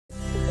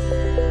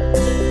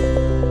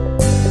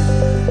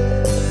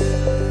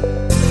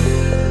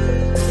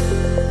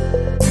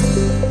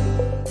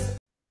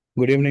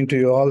Good evening to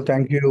you all.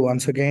 Thank you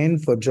once again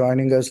for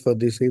joining us for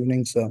this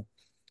evening's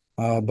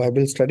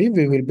Bible study.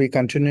 We will be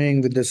continuing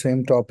with the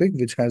same topic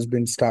which has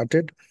been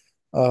started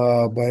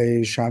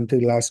by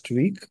Shanti last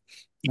week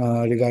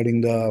regarding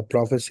the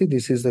prophecy.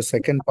 This is the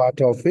second part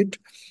of it.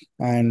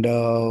 And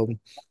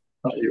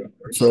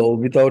so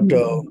without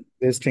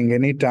wasting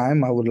any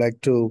time, I would like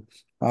to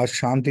ask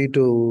Shanti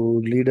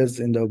to lead us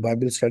in the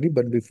Bible study.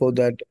 But before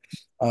that,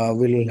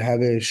 we'll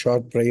have a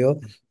short prayer.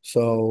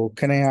 So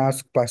can I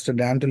ask Pastor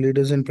Dan to lead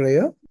us in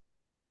prayer?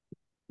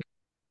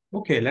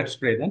 Okay, let's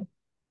pray then.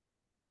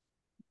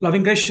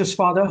 Loving, gracious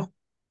Father,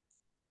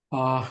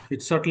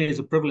 it certainly is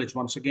a privilege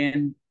once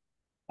again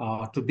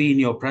to be in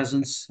your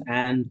presence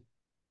and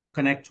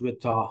connect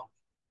with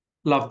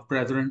loved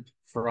brethren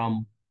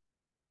from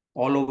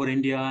all over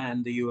India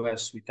and the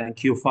US. We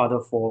thank you, Father,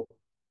 for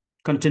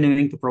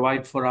continuing to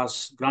provide for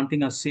us,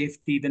 granting us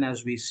safety even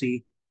as we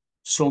see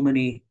so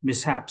many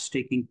mishaps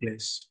taking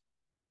place.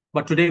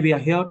 But today we are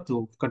here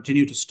to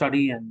continue to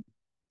study and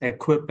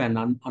equip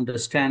and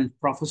understand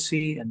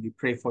prophecy, and we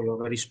pray for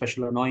your very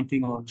special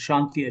anointing on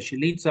Shanti as she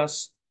leads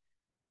us,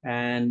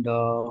 and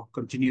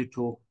continue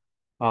to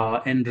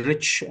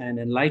enrich and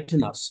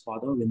enlighten us,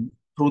 Father,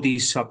 through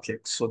these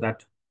subjects, so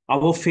that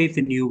our faith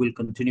in you will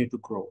continue to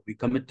grow. We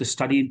commit the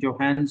study into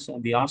your hands,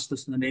 and we ask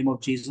this in the name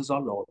of Jesus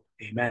our Lord.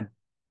 Amen.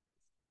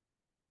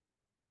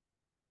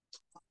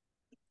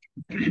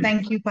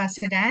 Thank you,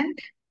 Pastor Dan.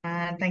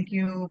 Thank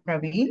you,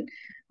 Praveen.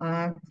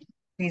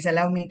 Please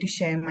allow me to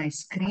share my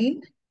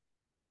screen.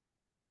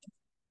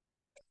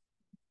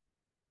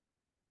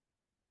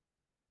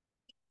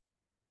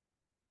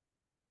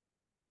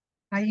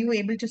 Are you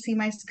able to see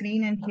my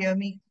screen and hear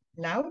me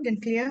loud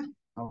and clear?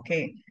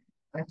 Okay,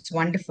 that's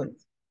wonderful.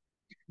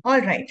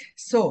 All right,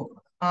 so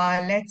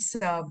let's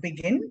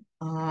begin.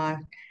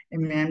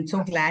 I'm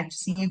so glad to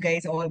see you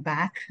guys all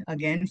back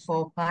again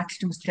for part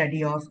 2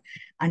 study of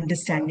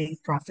understanding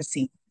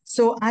prophecy.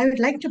 So I would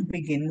like to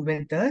begin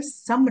with the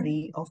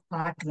summary of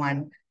part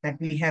 1 that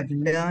we have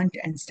learned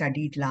and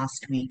studied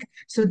last week.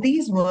 So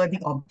these were the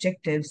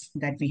objectives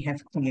that we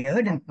have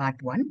cleared in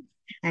part 1.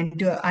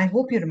 And I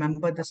hope you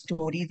remember the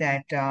story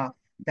that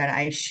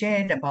I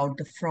shared about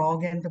the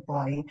frog and the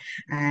boy,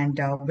 and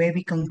where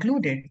we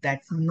concluded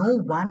that no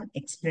one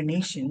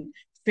explanation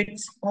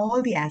fits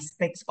all the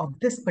aspects of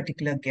this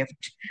particular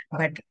gift,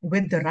 but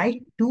with the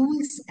right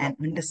tools and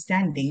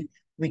understanding,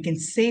 we can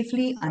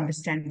safely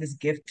understand this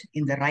gift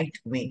in the right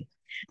way.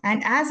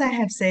 And as I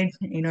have said,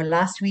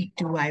 last week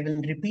too, I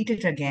will repeat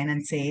it again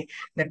and say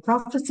that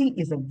prophecy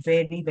is a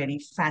very, very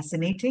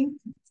fascinating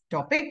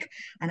topic,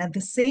 and at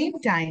the same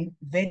time,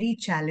 very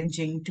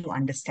challenging to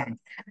understand.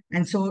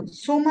 And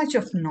so much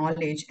of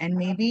knowledge and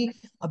maybe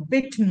a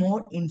bit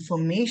more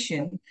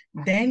information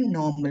than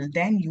normal,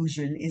 than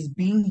usual, is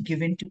being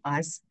given to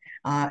us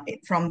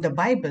from the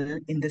Bible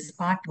in this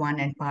part 1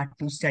 and part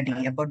 2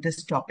 study about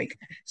this topic.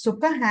 So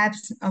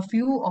perhaps a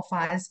few of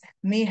us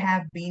may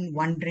have been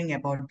wondering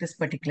about this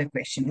particular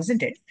question,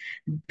 isn't it?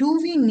 Do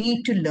we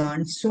need to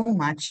learn so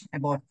much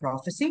about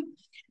prophecy?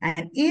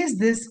 And is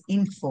this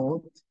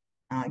info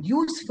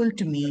useful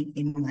to me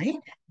in my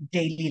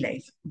daily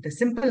life? The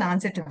simple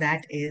answer to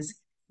that is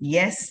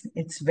yes,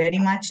 it's very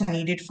much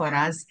needed for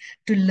us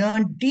to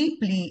learn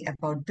deeply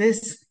about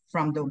this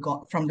from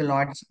the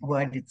Lord's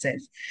word itself.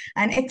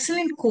 An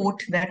excellent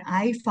quote that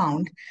I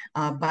found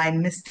by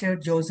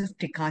Mr. Joseph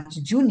Ticach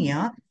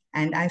Jr.,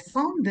 and I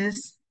found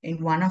this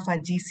in one of our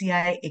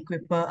GCI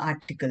Equiper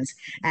articles,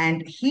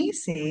 and he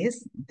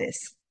says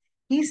this.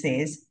 He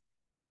says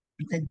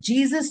that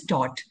Jesus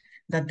taught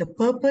that the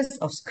purpose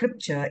of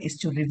Scripture is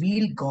to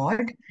reveal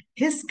God,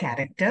 His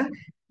character,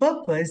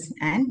 purpose,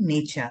 and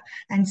nature.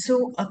 And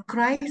so a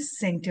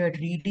Christ-centered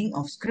reading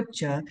of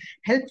Scripture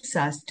helps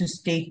us to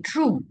stay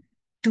true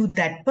to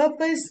that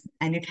purpose,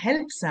 and it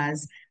helps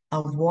us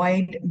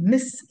avoid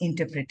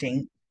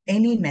misinterpreting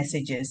any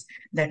messages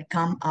that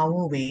come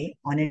our way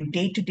on a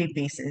day-to-day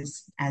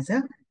basis as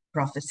a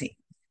prophecy.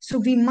 So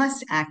we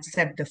must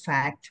accept the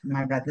fact,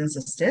 my brothers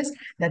and sisters,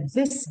 that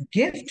this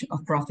gift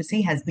of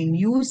prophecy has been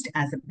used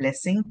as a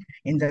blessing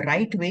in the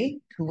right way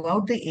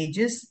throughout the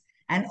ages,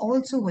 and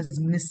also was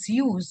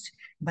misused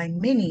by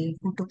many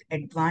who took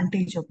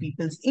advantage of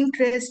people's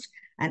interest,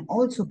 and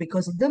also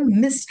because of the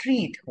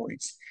mystery it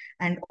holds,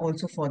 and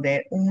also for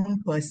their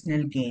own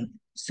personal gain.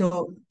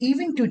 So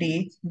even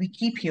today, we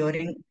keep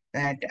hearing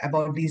that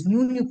about these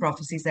new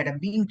prophecies that are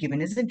being given,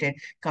 isn't it?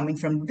 Coming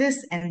from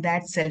this and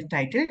that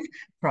self-titled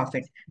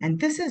prophet. And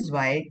this is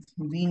why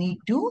we need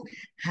to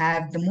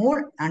have the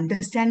more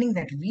understanding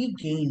that we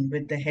gain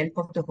with the help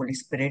of the Holy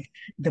Spirit,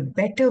 the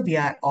better we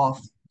are off,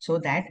 so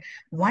that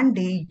one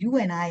day you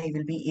and I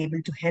will be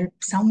able to help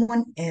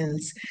someone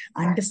else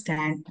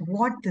understand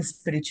what the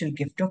spiritual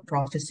gift of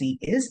prophecy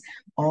is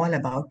all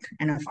about.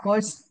 And of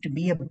course, to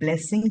be a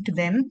blessing to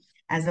them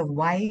as a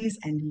wise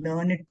and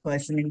learned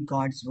person in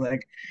God's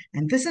word.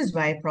 And this is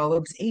why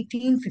Proverbs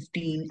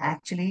 18:15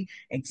 actually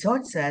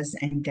exhorts us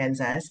and tells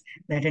us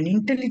that an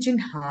intelligent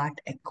heart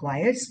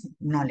acquires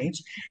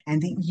knowledge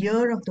and the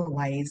ear of the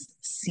wise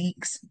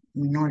seeks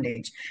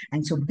knowledge.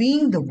 And so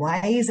being the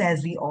wise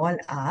as we all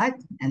are,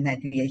 and that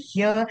we are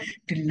here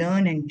to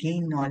learn and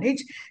gain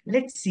knowledge,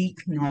 let's seek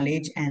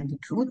knowledge and the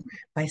truth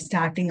by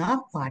starting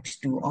our part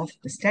 2 of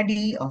the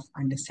study of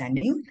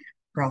understanding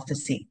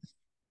prophecy.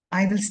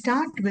 I will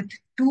start with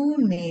two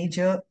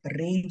major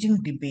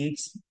raging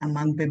debates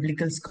among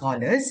biblical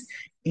scholars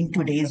in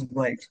today's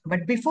world.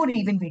 But before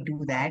even we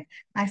do that,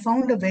 I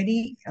found a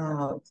very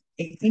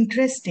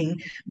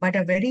interesting but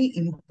a very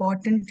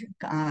important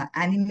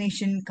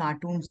animation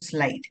cartoon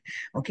slide.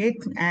 Okay,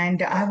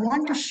 and I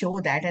want to show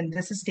that, and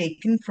this is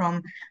taken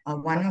from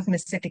one of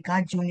Mr.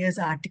 Tikar Jr.'s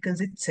articles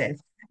itself.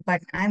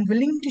 But I'm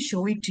willing to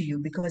show it to you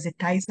because it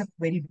ties up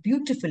very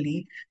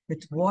beautifully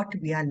with what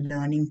we are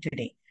learning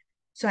today.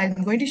 So I'm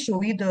going to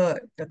show you the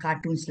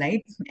cartoon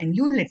slide and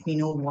you let me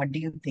know what do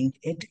you think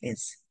it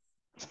is.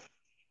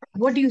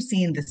 What do you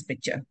see in this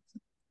picture?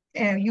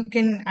 You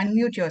can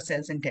unmute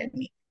yourselves and tell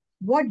me.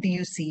 What do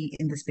you see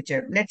in this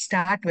picture? Let's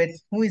start with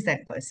who is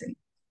that person?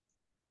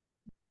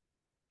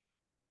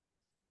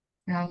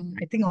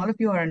 I think all of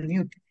you are on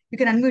mute. You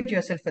can unmute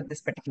yourself for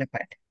this particular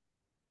part.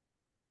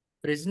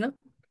 Prisoner?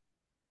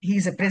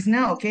 He's a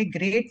prisoner. Okay,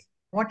 great.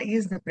 What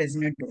is the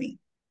prisoner doing?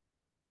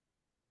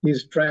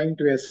 He's trying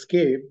to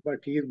escape, but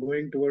he's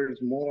going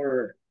towards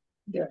more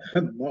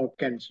milk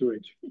and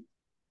sewage.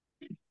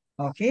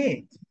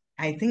 Okay,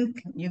 I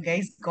think you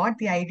guys got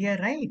the idea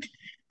right.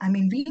 I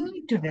mean, we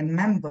need to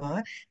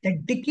remember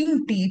that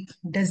digging deep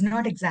does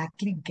not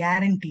exactly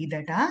guarantee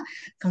that our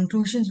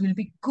conclusions will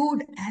be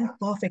good and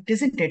perfect,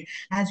 isn't it?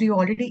 As we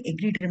already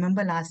agreed,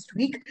 remember last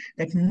week,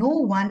 that no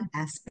one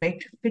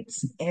aspect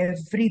fits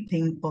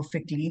everything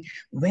perfectly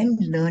when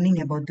learning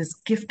about this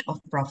gift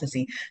of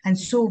prophecy. And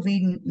so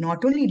we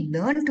not only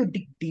learn to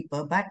dig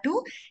deeper, but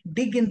to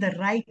dig in the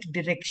right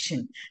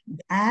direction.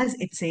 As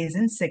it says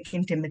in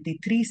 2 Timothy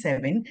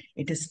 3:7,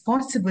 it is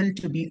possible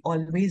to be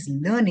always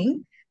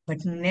learning,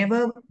 but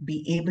never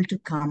be able to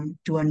come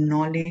to a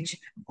knowledge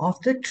of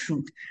the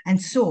truth. And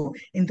so,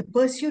 in the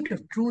pursuit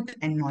of truth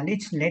and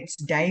knowledge, let's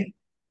dig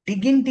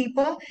in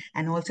deeper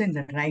and also in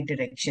the right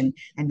direction.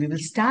 And we will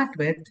start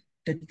with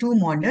the two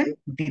modern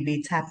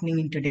debates happening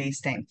in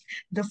today's time.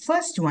 The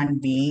first one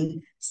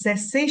being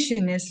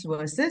cessationist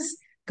versus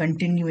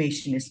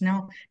continuationist.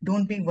 Now,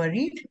 don't be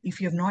worried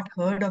if you have not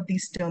heard of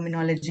this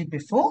terminology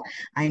before.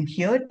 I'm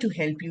here to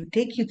help you,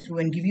 take you through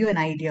and give you an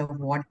idea of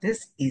what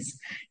this is.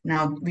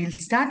 Now, we'll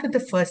start with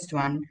the first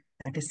one,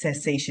 that is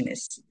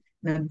cessationist.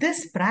 Now,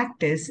 this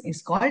practice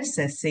is called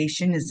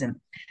cessationism.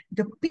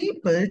 The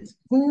people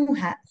who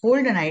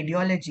hold an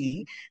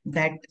ideology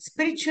that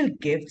spiritual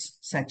gifts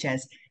such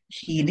as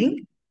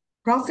healing,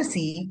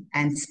 prophecy,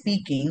 and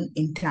speaking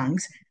in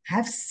tongues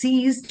have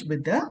ceased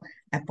with the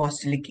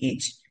apostolic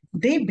age.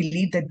 They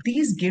believe that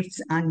these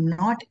gifts are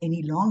not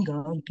any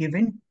longer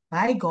given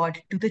by God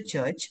to the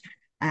church,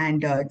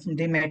 and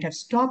they might have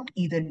stopped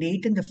either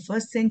late in the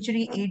 1st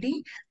century AD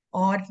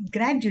or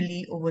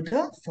gradually over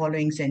the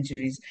following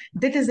centuries.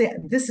 This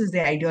is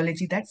the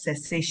ideology that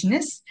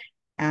cessationists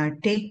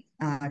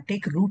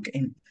take root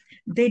in.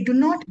 They do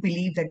not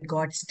believe that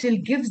God still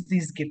gives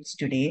these gifts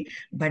today,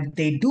 but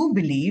they do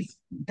believe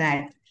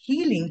that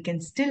healing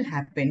can still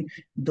happen,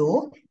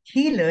 though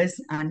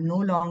healers are no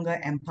longer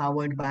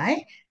empowered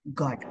by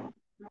God.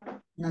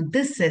 Now,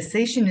 this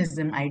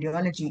cessationism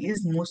ideology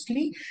is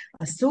mostly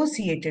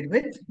associated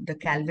with the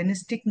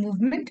Calvinistic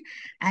movement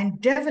and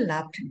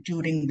developed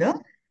during the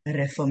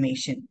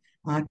Reformation.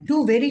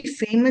 Two very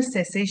famous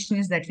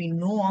cessationists that we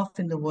know of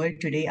in the world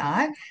today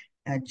are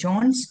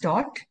John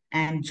Stott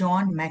and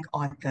John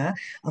MacArthur,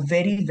 a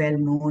very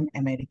well-known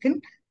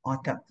American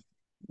author.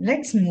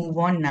 Let's move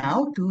on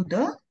now to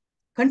the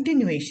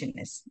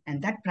continuationists,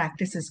 and that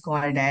practice is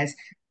called as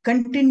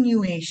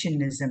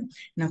continuationism.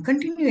 Now,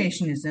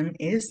 continuationism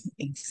is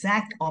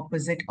exact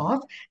opposite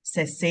of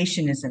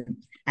cessationism,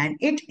 and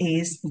it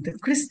is the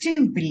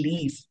Christian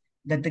belief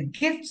that the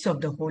gifts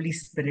of the Holy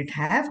Spirit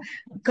have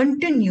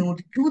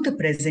continued to the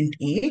present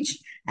age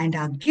and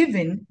are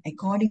given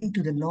according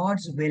to the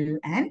Lord's will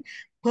and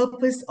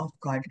purpose of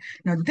God.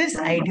 Now, this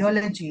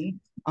ideology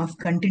of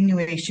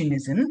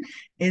continuationism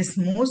is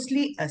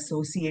mostly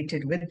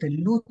associated with the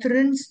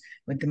Lutherans,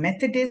 with the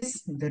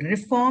Methodists, the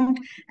Reformed,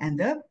 and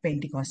the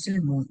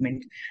Pentecostal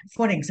movement.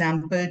 For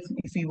example,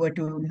 if we were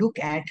to look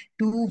at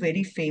two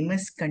very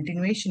famous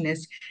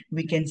continuationists,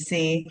 we can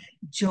say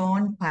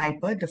John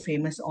Piper, the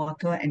famous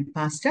author and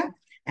pastor,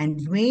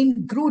 and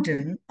Wayne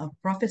Grudem, a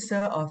professor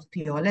of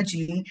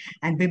theology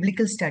and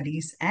biblical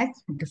studies at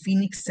the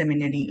Phoenix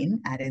Seminary in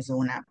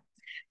Arizona.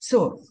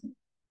 So,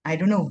 I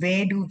don't know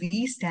where do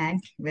we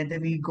stand, whether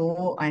we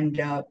go and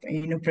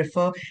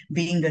prefer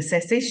being a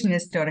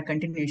cessationist or a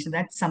continuation.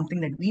 That's something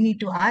that we need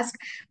to ask.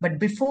 But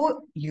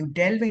before you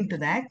delve into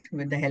that,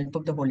 with the help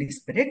of the Holy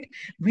Spirit,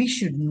 we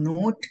should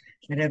note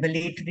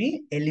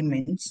revelatory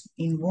elements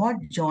in what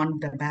John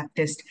the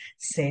Baptist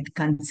said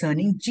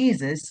concerning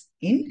Jesus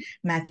in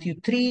Matthew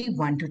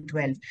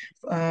 3:1-12.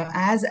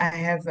 As I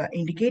have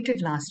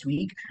indicated last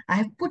week, I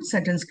have put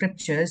certain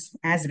scriptures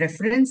as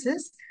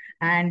references,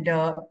 and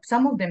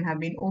some of them have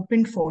been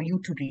opened for you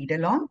to read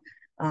along.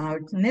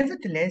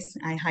 Nevertheless,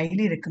 I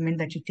highly recommend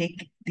that you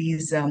take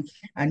these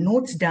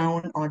notes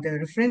down or the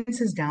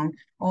references down,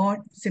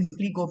 or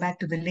simply go back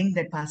to the link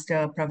that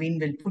Pastor Praveen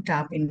will put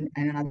up in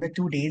another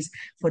 2 days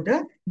for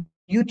the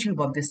YouTube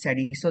of the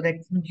study, so that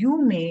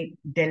you may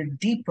delve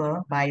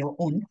deeper by your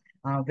own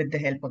with the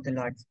help of the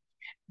Lord.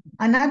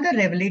 Another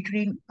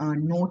revelatory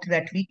note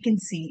that we can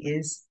see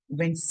is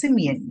when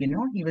Simeon,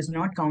 he was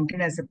not counted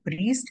as a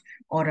priest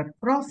or a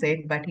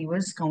prophet, but he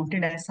was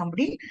counted as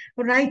somebody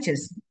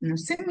righteous.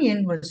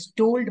 Simeon was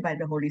told by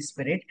the Holy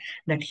Spirit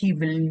that he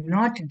will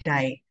not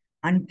die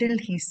until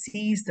he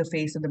sees the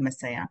face of the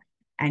Messiah.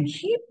 And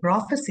he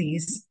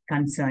prophesies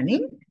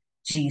concerning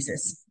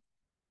Jesus.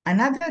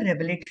 Another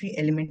revelatory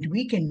element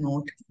we can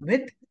note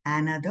with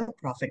Anna the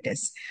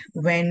prophetess,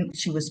 when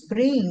she was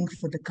praying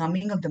for the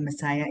coming of the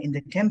Messiah in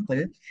the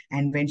temple,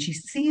 and when she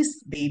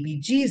sees baby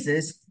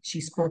Jesus, she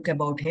spoke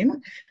about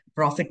him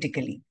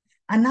prophetically.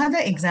 Another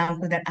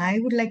example that I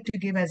would like to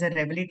give as a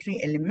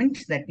revelatory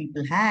element that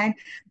people had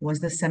was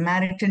the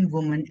Samaritan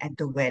woman at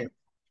the well.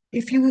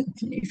 If you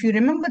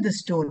remember the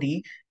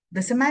story,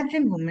 the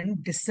Samaritan woman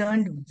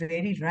discerned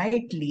very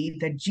rightly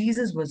that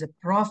Jesus was a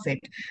prophet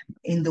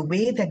in the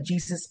way that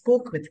Jesus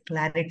spoke with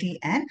clarity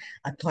and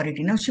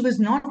authority. Now, she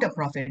was not a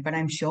prophet, but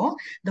I'm sure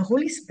the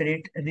Holy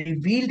Spirit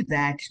revealed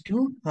that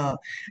to her.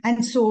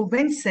 And so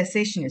when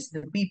cessationists,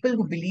 the people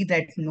who believe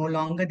that no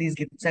longer these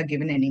gifts are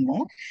given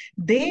anymore,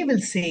 they will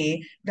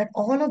say that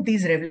all of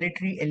these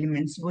revelatory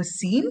elements were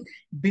seen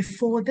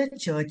before the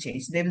church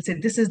age. They will say,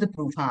 this is the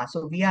proof,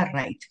 so we are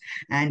right.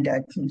 And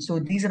so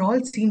these are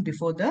all seen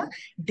before the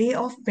day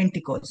of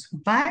Pentecost.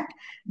 But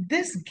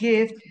this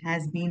gift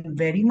has been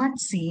very much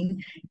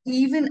seen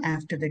even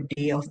after the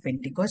day of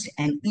Pentecost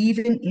and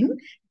even in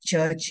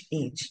church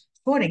age.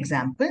 For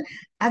example,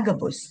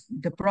 Agabus,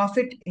 the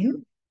prophet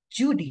in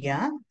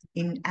Judea,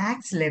 in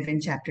Acts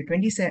 11, chapter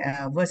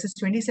 27, verses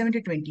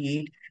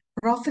 27-28,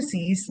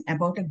 prophecies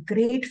about a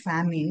great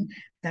famine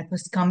that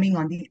was coming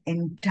on the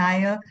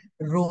entire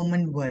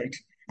Roman world.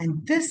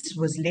 And this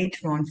was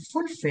later on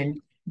fulfilled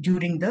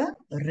during the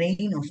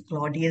reign of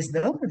Claudius,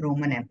 the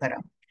Roman emperor.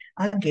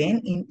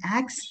 Again, in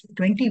Acts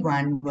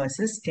 21,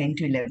 verses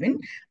 10-11,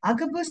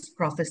 Agabus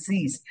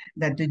prophesies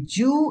that the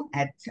Jews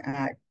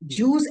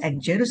at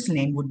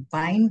Jerusalem would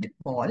bind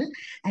Paul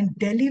and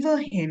deliver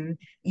him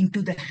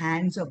into the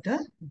hands of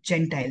the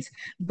Gentiles.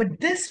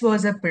 But this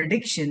was a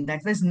prediction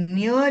that was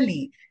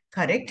nearly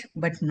correct,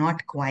 but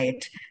not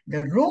quite.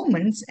 The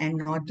Romans and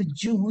not the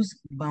Jews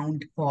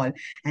bound Paul.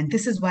 And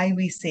this is why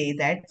we say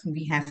that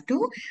we have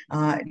to,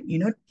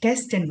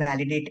 test and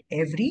validate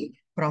every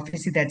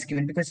prophecy that's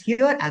given, because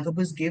here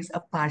Agabus gives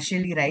a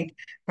partially right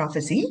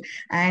prophecy,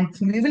 and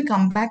we will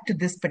come back to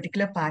this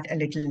particular part a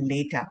little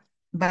later.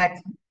 But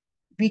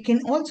we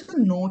can also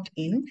note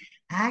in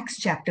Acts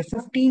chapter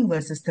 15,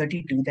 verses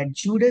 32, that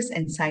Judas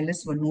and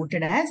Silas were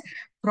noted as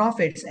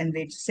prophets, and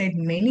they said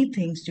many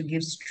things to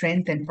give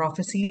strength and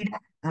prophesied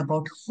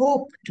about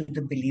hope to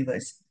the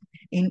believers.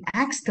 In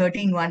Acts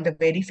 13:1, the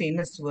very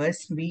famous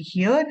verse, we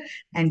hear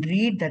and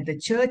read that the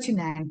church in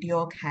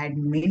Antioch had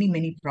many,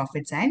 many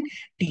prophets and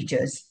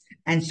teachers.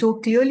 And so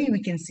clearly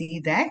we can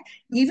see that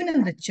even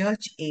in the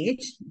church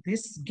age,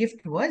 this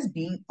gift was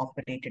being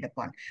operated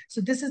upon. So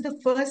this is the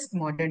first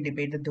modern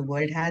debate that the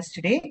world has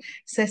today,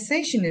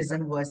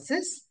 cessationism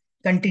versus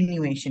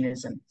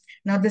continuationism.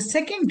 Now, the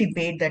second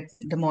debate that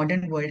the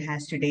modern world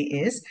has today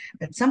is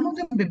that some of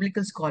the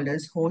biblical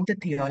scholars hold the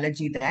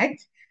theology that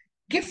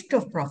gift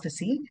of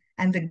prophecy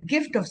and the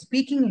gift of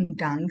speaking in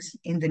tongues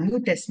in the New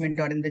Testament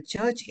or in the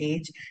church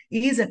age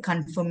is a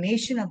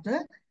confirmation of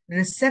the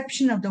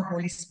reception of the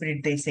Holy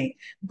Spirit, they say.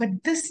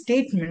 But this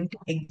statement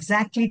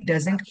exactly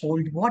doesn't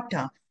hold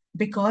water,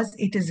 because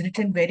it is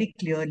written very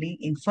clearly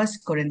in 1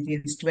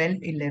 Corinthians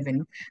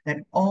 12:11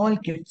 that all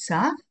gifts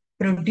are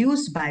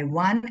produced by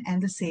one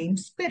and the same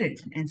Spirit.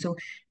 And so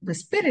the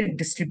Spirit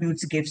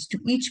distributes gifts to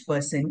each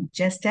person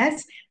just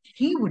as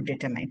he would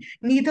determine.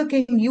 Neither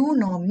can you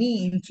nor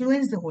me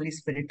influence the Holy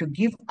Spirit to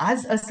give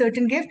us a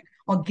certain gift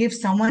or give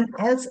someone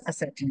else a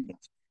certain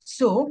gift.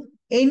 So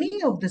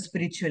any of the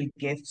spiritual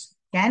gifts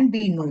can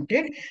be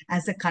noted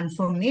as a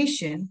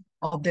confirmation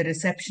of the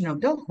reception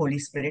of the Holy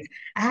Spirit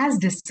as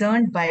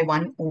discerned by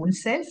one own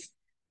self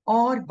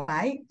or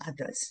by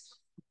others.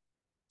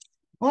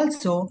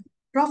 Also,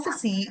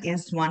 prophecy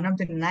is one of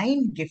the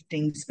 9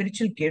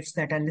 spiritual gifts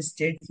that are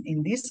listed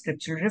in these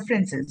scriptural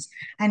references.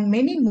 And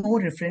many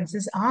more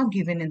references are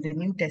given in the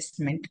New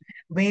Testament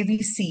where we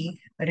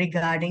see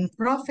regarding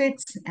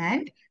prophets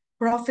and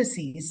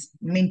prophecies,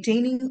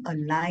 maintaining a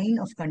line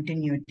of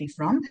continuity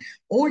from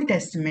Old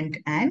Testament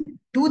and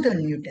to the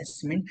New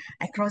Testament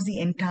across the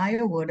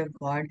entire Word of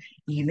God,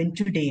 even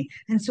today.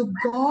 And so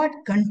God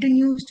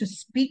continues to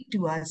speak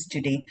to us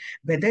today,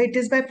 whether it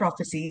is by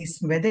prophecies,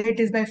 whether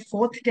it is by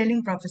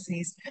forth-telling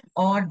prophecies,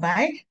 or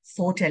by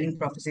foretelling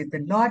prophecies.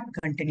 The Lord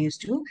continues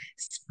to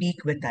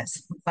speak with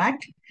us. But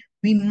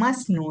we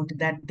must note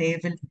that there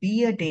will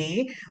be a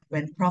day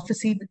when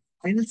prophecy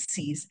will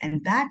cease,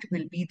 and that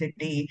will be the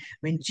day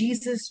when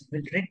Jesus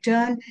will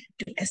return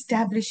to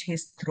establish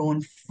his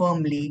throne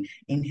firmly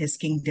in his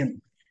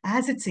kingdom.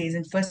 As it says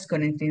in 1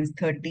 Corinthians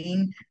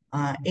 13,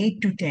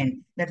 8 to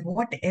 10, that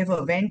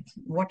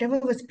whatever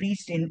was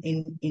preached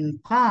in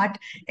part,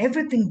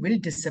 everything will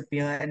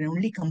disappear, and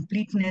only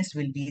completeness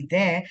will be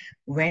there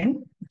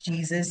when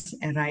Jesus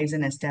arrives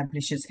and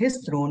establishes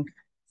his throne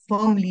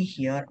firmly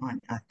here on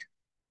earth.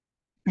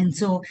 And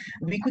so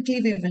we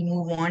will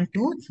move on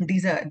to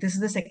this is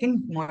the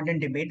second modern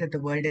debate that the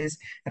world is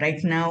right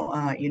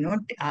now,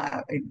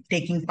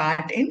 taking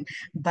part in.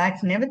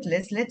 But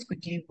nevertheless, let's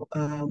quickly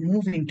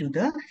move into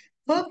the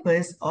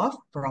purpose of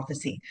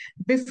prophecy.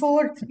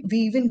 Before we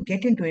even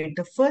get into it,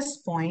 the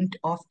first point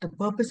of the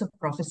purpose of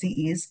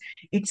prophecy is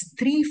its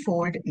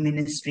threefold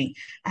ministry,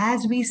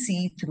 as we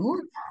see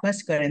through 1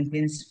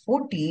 Corinthians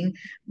 14,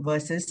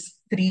 verses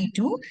 3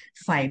 to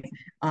 5.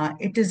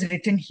 It is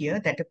written here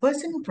that a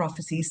person who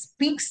prophesies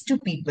speaks to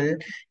people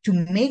to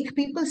make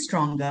people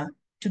stronger,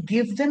 to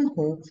give them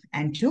hope,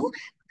 and to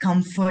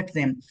comfort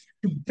them,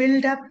 to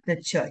build up the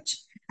church.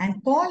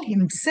 And Paul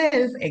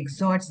himself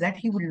exhorts that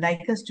he would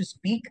like us to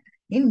speak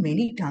in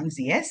many tongues,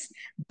 yes,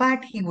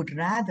 but he would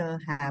rather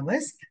have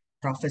us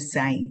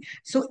prophesying.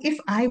 So if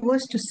I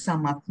was to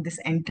sum up this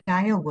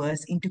entire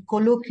verse into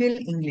colloquial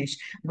English,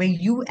 where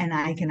you and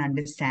I can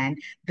understand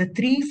the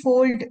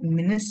threefold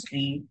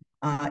ministry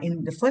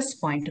in the first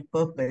point of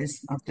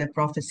purpose of the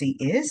prophecy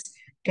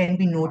can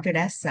be noted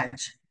as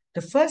such.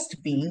 The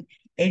first being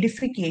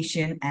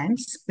edification and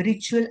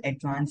spiritual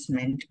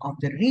advancement of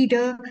the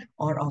reader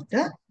or of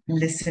the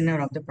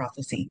listener of the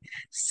prophecy.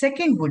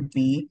 Second would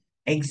be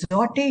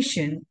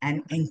exhortation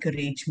and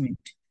encouragement.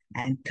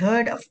 And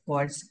third, of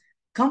course,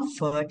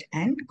 comfort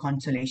and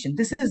consolation.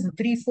 This is the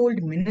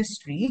threefold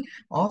ministry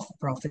of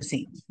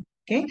prophecy.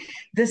 Okay.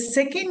 The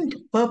second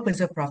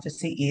purpose of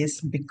prophecy is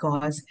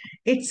because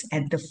it's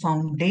at the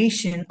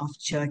foundation of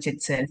church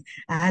itself,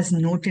 as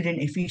noted in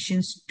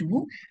Ephesians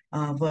 2,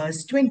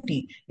 verse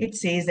 20. It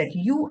says that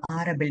you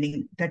are a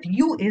building, that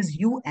you is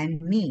you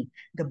and me,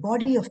 the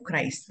body of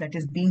Christ that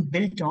is being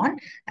built on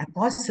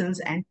apostles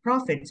and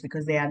prophets,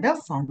 because they are the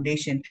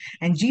foundation.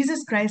 And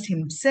Jesus Christ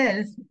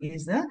himself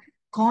is the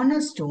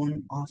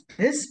cornerstone of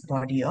this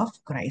body of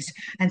Christ.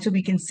 And so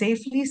we can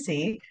safely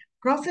say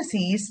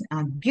prophecies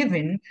are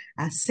given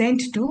as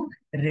sent to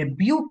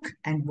rebuke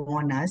and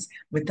warn us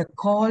with a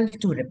call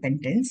to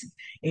repentance.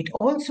 It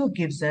also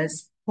gives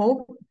us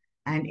hope,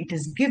 and it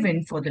is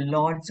given for the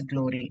Lord's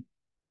glory.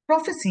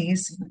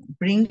 Prophecies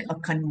bring a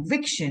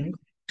conviction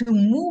to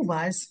move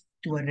us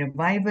to a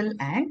revival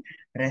and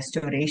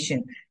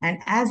restoration. And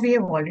as we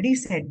have already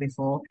said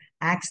before,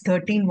 Acts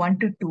 13, 1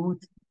 to 2,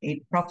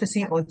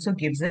 prophecy also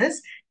gives us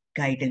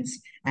guidance.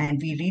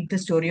 And we read the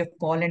story of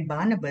Paul and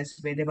Barnabas,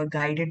 where they were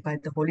guided by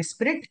the Holy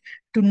Spirit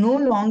to no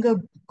longer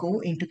go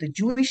into the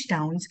Jewish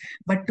towns,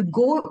 but to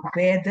go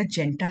where the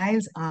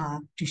Gentiles are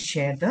to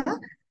share the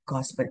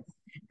gospel.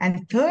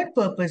 And third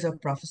purpose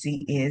of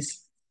prophecy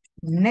is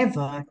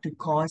never to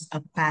cause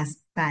a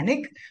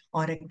panic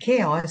or a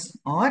chaos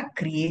or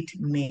create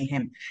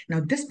mayhem.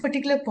 Now, this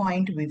particular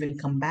point we will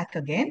come back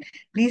again.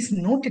 Please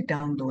note it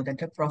down, though, that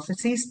the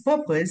prophecy's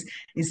purpose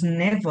is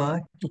never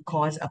to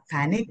cause a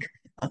panic,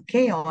 a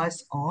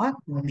chaos, or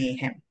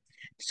mayhem.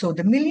 So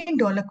the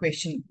million-dollar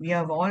question we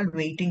are all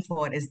waiting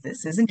for is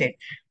this, isn't it?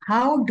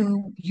 How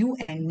do you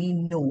and me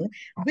know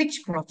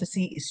which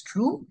prophecy is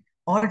true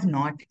or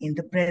not in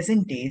the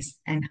present days,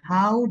 and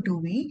how do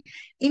we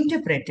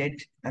interpret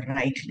it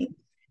rightly?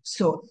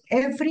 So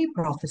every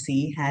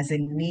prophecy has a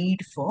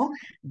need for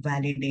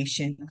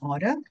validation or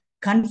a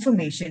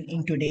confirmation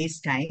in today's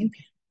time,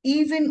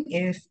 even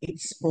if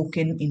it's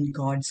spoken in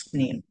God's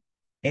name.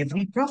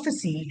 Every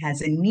prophecy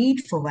has a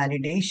need for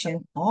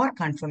validation or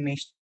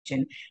confirmation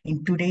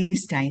in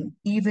today's time,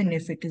 even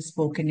if it is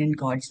spoken in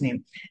God's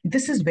name.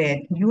 This is where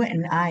you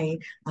and I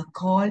are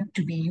called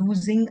to be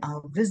using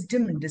our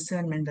wisdom and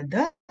discernment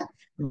that the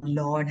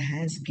Lord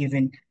has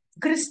given.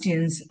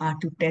 Christians are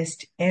to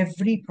test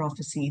every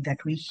prophecy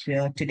that we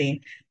hear today,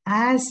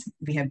 as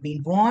we have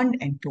been warned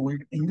and told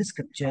in the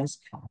scriptures.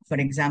 For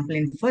example,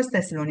 in 1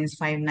 Thessalonians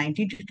 5,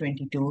 19 to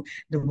 22,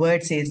 the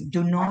word says,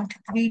 do not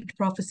treat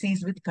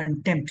prophecies with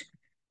contempt,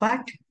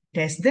 but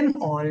test them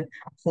all,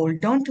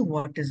 hold on to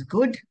what is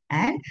good,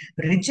 and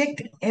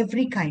reject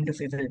every kind of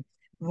evil.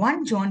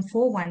 1 John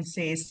 4:1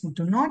 says,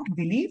 do not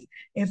believe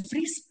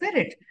every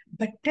spirit,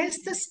 but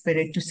test the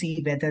spirit to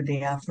see whether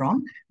they are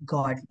from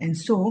God. And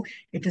so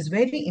it is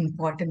very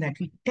important that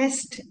we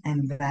test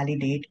and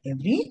validate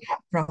every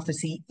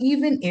prophecy,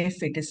 even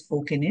if it is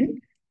spoken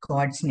in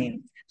God's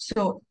name.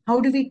 So how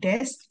do we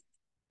test?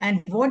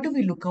 And what do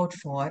we look out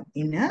for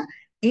in a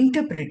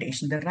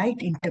interpretation, the right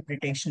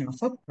interpretation of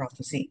a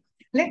prophecy?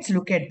 Let's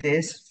look at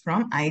this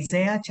from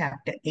Isaiah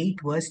chapter 8,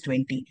 verse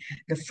 20.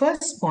 The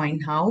first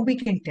point, how we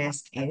can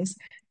test is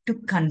to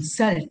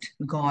consult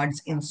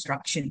God's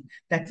instruction.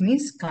 That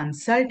means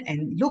consult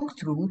and look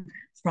through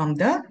from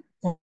the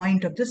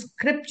point of the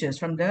scriptures,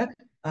 from the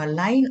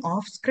line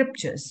of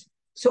scriptures.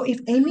 So if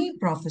any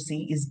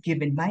prophecy is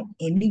given by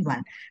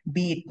anyone,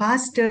 be it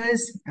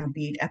pastors,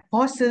 be it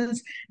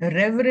apostles,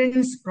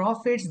 reverends,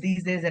 prophets,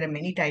 these days there are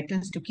many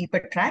titles to keep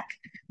a track,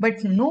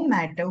 but no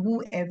matter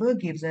whoever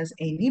gives us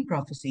any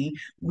prophecy,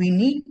 we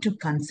need to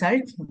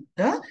consult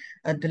the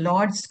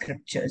Lord's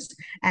scriptures,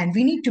 and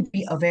we need to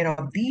be aware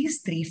of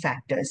these three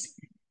factors.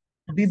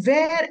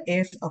 Beware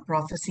if a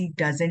prophecy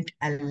doesn't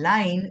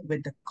align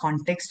with the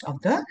context of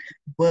the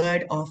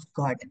word of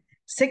God.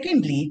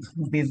 Secondly,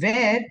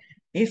 beware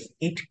if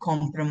it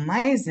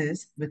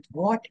compromises with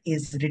what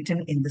is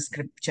written in the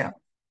scripture.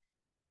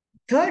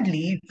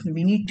 Thirdly,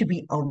 we need to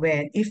be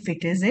aware if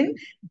it is in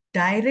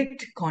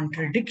direct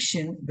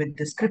contradiction with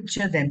the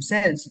scripture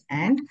themselves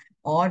and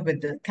or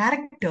with the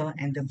character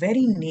and the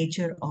very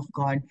nature of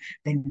God,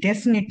 then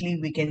definitely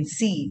we can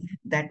see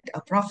that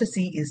a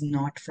prophecy is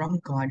not from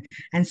God.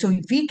 And so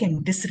we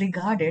can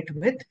disregard it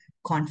with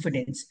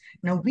confidence.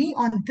 Now, we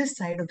on this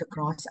side of the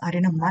cross are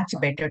in a much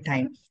better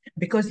time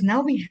because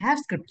now we have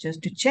scriptures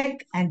to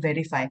check and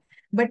verify.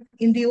 But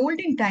in the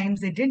olden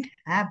times, they didn't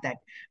have that.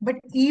 But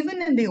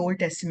even in the Old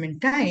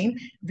Testament time,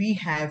 we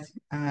have,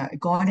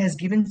 God has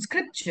given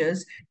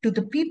scriptures to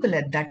the people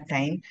at that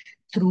time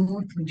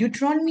through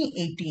Deuteronomy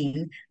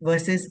 18,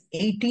 verses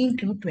 18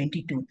 to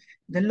 22.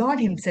 The Lord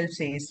himself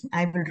says,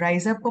 I will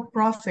rise up a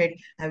prophet,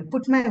 I will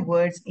put my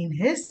words in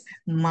his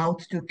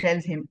mouth to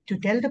tell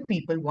the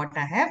people what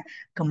I have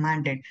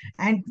commanded.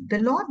 And the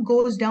Lord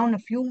goes down a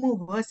few more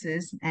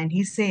verses and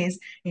he says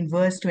in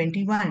verse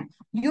 21,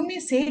 you may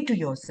say to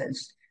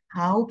yourselves,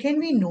 how can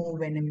we know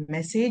when a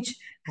message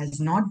has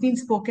not been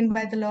spoken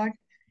by the Lord?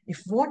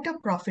 If what a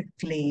prophet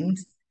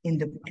claims in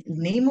the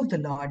name of the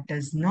Lord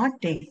does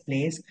not take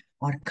place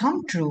or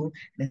come true,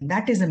 then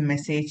that is a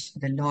message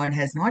the Lord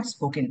has not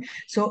spoken.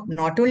 So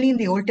not only in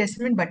the Old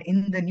Testament, but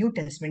in the New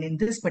Testament, in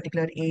this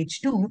particular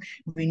age too,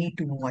 we need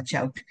to watch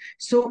out.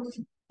 So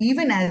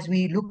even as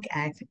we look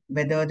at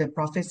whether the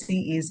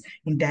prophecy is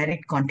in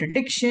direct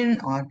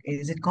contradiction or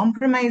is it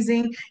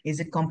compromising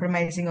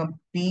or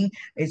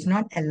is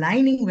not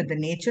aligning with the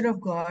nature of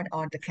God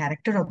or the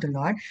character of the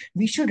Lord,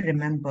 we should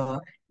remember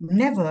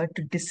never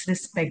to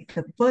disrespect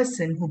the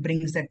person who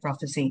brings that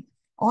prophecy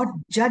or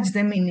judge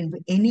them in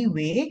any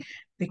way,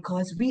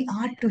 because we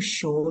are to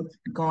show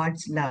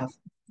God's love.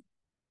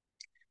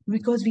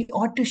 Because we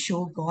ought to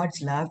show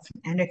God's love,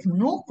 and at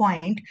no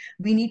point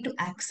we need to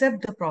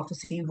accept the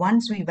prophecy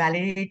once we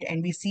validate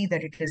and we see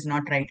that it is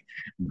not right.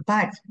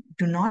 But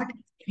do not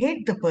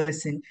hate the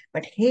person,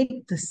 but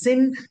hate the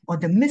sin or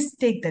the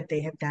mistake that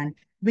they have done,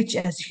 which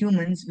as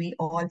humans we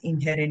all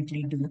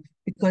inherently do,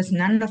 because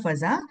none of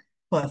us are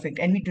perfect,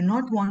 and we do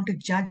not want to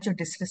judge or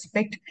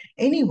disrespect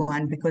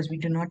anyone because we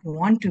do not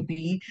want to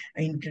be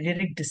in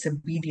direct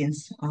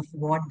disobedience of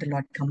what the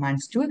Lord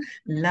commands, to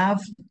love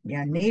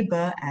your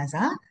neighbor as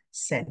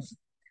ourself.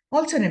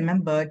 Also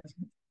remember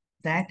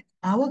that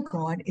our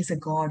God is a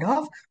God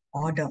of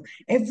order.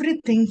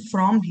 Everything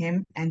from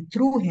him and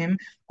through him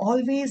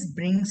always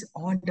brings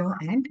order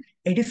and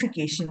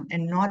edification,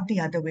 and not the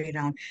other way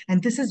around.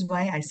 And this is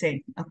why I said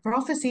a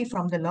prophecy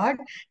from the Lord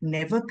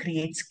never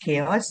creates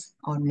chaos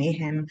or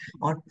mayhem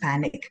or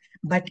panic,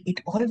 but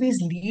it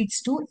always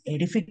leads to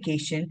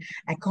edification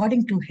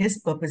according to his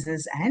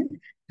purposes and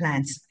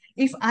plans.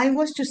 If I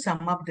was to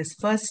sum up this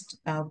first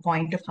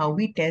point of how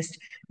we test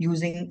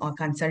using or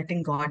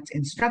consulting God's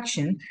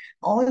instruction,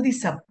 all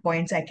these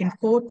sub-points I can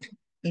quote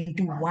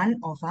into one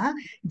of our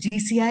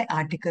GCI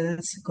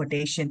articles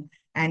quotation,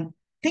 and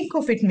think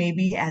of it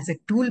maybe as a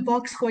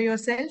toolbox for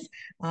yourself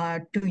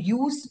to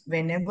use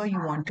whenever you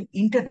want to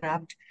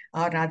interrupt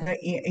or rather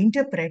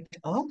interpret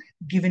a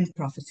given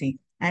prophecy.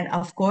 And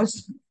of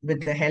course,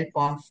 with the help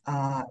of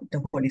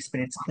the Holy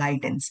Spirit's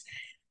guidance.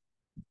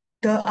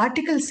 The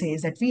article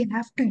says that we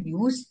have to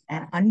use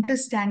an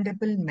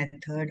understandable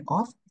method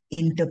of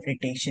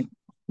interpretation,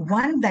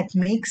 one that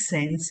makes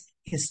sense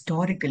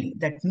historically.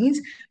 That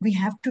means we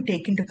have to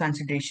take into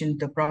consideration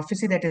the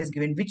prophecy that is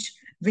given,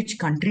 which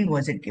country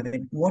was it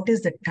given, what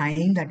is the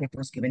time that it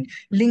was given,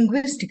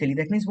 linguistically,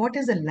 that means what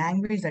is the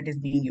language that is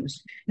being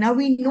used. Now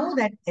we know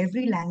that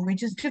every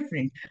language is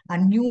different, our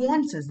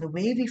nuances, the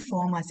way we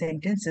form our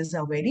sentences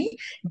are very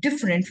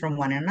different from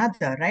one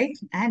another, right?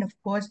 And of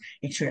course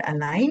it should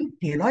align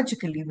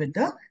theologically with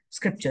the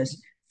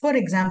scriptures. For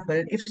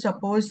example, if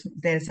suppose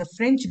there's a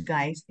French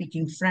guy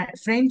speaking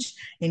French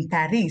in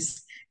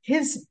Paris,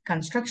 his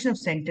construction of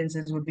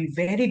sentences would be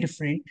very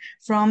different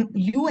from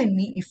you and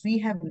me if we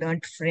have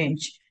learned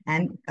French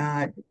and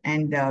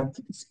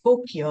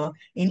spoke here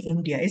in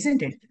India,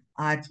 isn't it?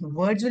 Our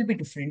words will be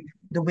different.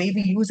 The way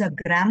we use our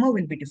grammar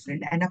will be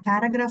different, and our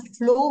paragraph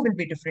flow will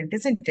be different,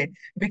 isn't it?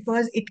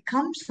 Because it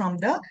comes from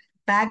the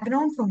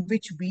background from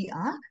which we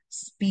are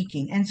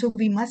speaking. And so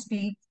we must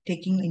be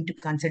taking into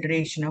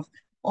consideration of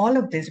all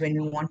of this when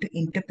we want to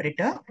interpret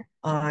a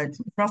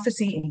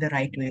prophecy in the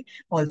right way.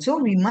 Also,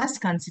 we must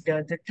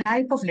consider the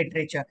type of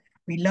literature.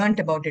 We learned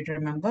about it,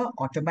 remember,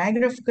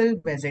 autobiographical,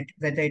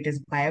 whether it is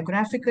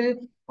biographical,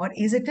 or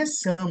is it a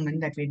sermon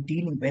that we're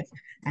dealing with?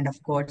 And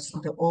of course,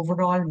 the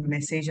overall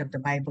message of the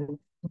Bible,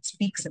 it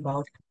speaks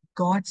about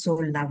God so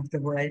loved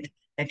the world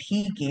that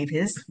he gave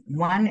his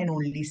one and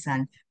only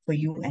son for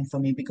you and for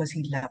me because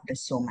he loved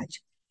us so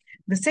much.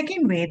 The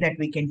second way that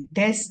we can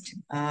test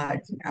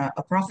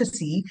a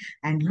prophecy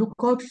and look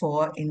out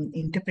for in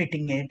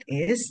interpreting it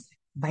is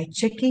by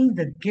checking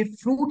the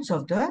fruits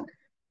of the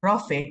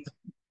prophet,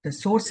 the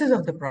sources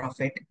of the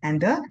prophet,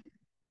 and the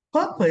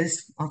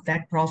purpose of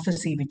that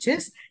prophecy which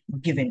is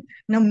given.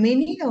 Now,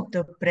 many of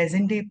the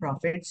present day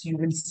prophets, you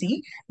will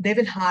see, they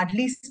will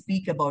hardly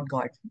speak about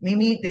God.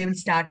 Maybe they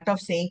will start off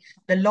saying,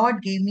 the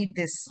Lord gave me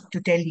this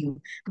to tell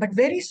you. But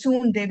very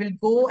soon they will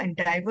go and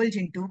divulge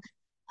into,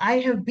 I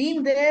have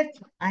been there,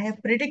 I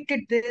have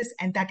predicted this,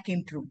 and that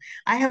came true.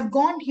 I have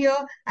gone here,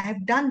 I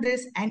have done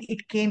this, and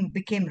it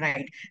became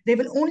right. They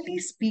will only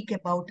speak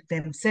about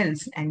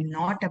themselves and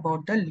not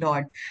about the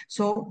Lord.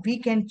 So we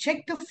can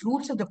check the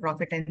fruits of the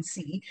prophet and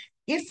see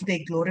if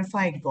they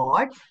glorify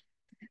God,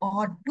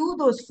 or do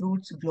those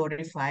fruits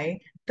glorify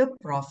the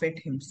prophet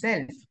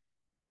himself.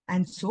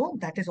 And so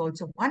that is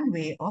also one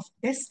way of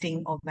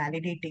testing or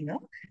validating a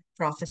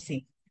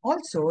prophecy.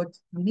 Also,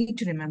 we need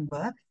to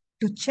remember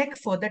to check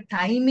for the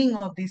timing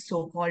of these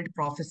so-called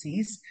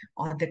prophecies,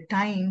 or the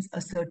times a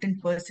certain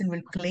person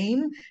will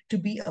claim to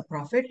be a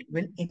prophet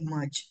will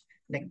emerge.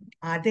 Like,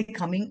 are they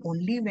coming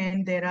only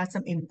when there are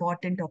some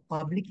important or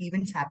public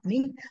events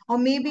happening? Or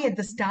maybe at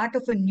the start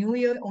of a new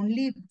year,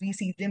 only we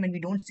see them and we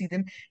don't see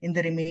them in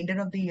the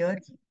remainder of the year?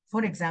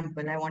 For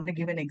example, I want to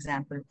give an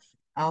example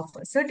of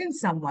a certain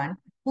someone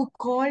who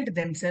called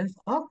themselves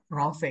a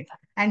prophet.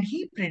 And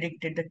he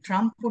predicted that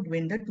Trump would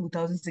win the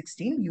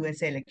 2016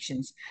 USA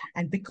elections.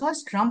 And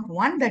because Trump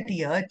won that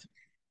year,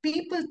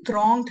 people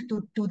thronged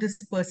to this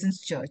person's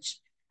church.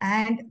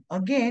 And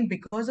again,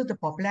 because of the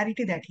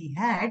popularity that he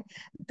had,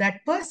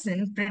 that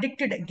person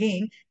predicted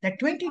again that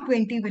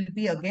 2020 will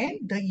be again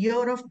the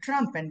year of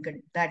Trump, and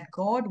that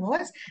God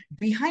was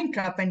behind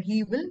Trump and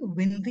he will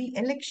win the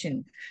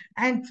election.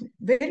 And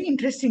very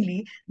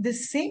interestingly,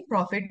 this same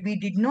prophet, we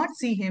did not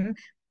see him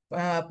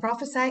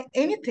prophesy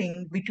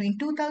anything between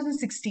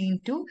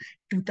 2016 to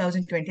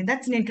 2020.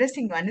 That's an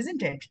interesting one,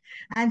 isn't it?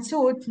 And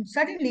so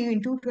suddenly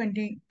in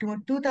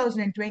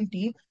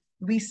 2020,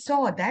 we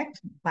saw that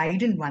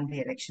Biden won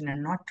the election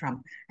and not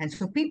Trump. And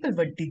so people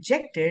were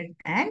dejected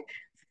and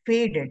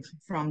faded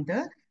from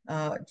with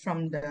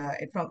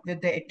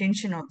the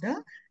attention of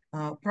the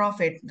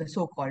prophet, the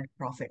so-called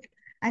prophet.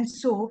 And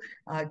so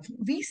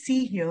we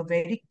see here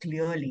very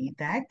clearly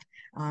that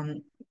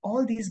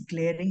all these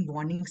glaring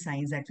warning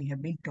signs that we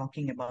have been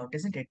talking about,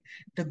 isn't it?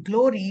 The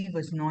glory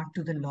was not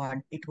to the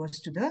Lord, it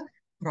was to the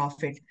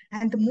prophet.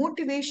 And the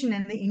motivation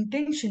and the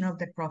intention of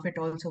that prophet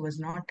also was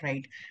not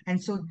right.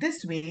 And so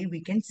this way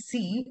we can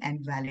see and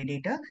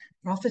validate a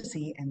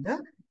prophecy and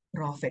the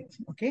prophet,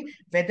 okay?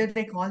 Whether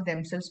they call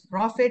themselves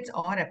prophets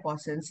or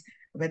apostles,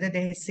 whether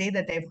they say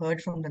that they've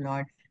heard from the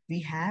Lord,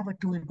 we have a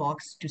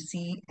toolbox to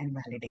see and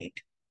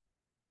validate.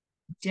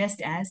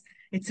 Just as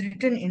it's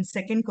written in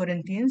 2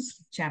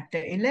 Corinthians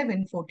chapter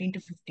 11, 14 to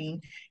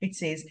 15, it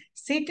says,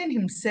 Satan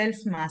himself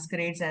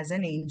masquerades as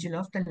an angel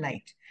of the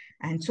light.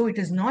 And so it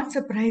is not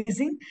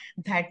surprising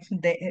that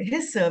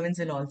his servants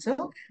will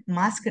also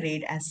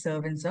masquerade as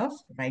servants of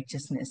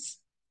righteousness.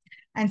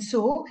 And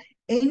so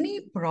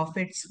any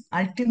prophet's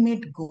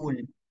ultimate goal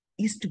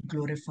is to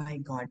glorify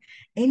God.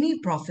 Any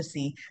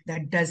prophecy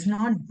that does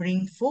not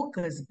bring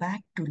focus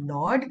back to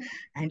Lord,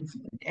 and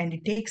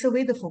it takes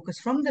away the focus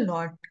from the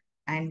Lord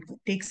and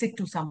takes it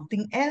to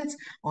something else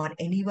or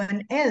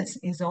anyone else,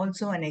 is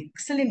also an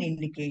excellent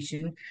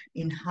indication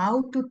in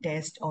how to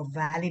test or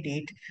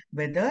validate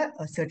whether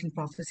a certain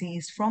prophecy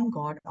is from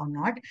God or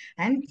not,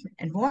 and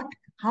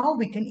how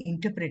we can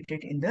interpret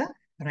it in the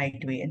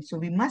right way. And so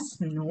we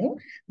must know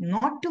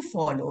not to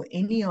follow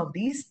any of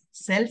these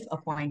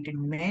self-appointed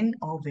men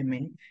or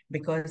women,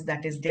 because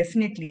that is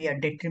definitely a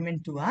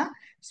detriment to our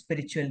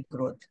spiritual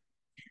growth.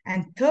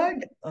 And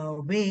third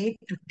way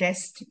to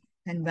test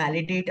and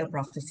validate a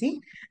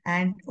prophecy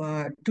and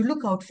to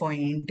look out for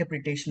an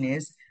interpretation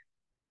is,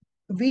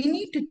 we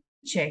need to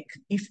check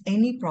if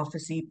any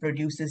prophecy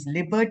produces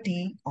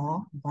liberty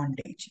or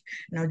bondage.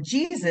 Now,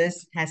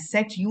 Jesus has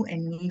set you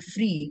and me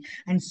free,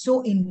 and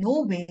so in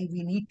no way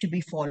we need to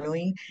be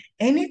following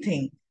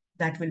anything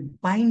that will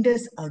bind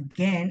us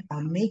again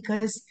or make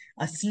us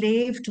a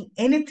slave to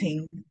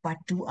anything but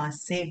to our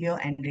Savior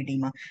and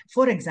Redeemer.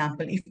 For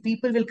example, if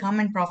people will come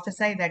and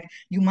prophesy that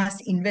you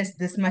must invest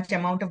this much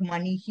amount of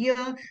money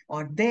here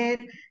or there,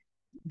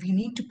 we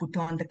need to put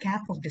on the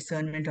cap of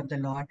discernment of the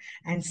Lord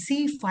and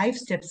see 5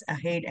 steps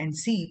ahead and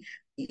see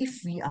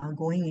if we are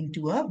going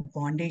into a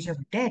bondage of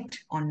debt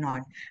or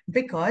not.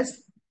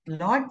 Because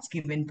Lord's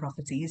given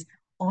prophecies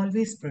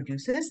always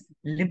produces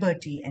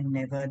liberty and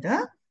never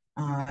the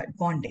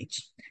bondage.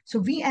 So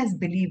we as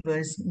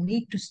believers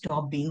need to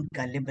stop being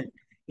gullible.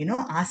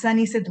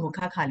 आसानी से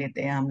धोखा खा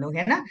लेते हैं हम लोग,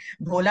 है ना?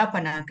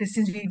 भोलापना.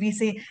 Christians, we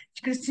say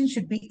Christians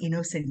should be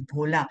innocent,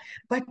 bhola.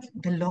 But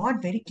the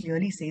Lord very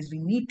clearly says we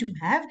need to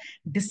have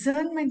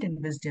discernment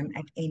and wisdom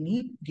at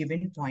any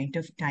given point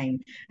of time.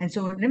 And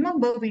so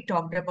remember, we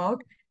talked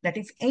about that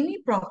if any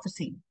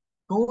prophecy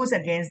goes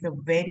against the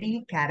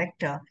very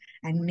character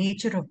and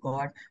nature of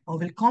God, or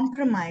will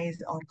compromise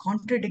or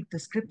contradict the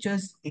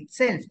scriptures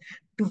itself,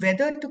 to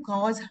whether to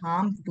cause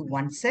harm to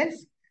oneself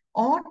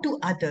or to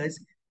others,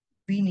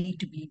 we need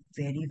to be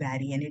very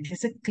wary. And it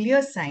is a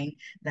clear sign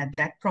that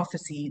that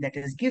prophecy that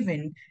is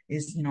given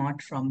is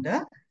not from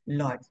the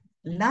Lord.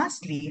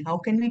 Lastly, how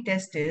can we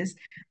test this?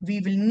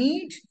 We will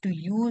need to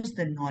use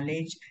the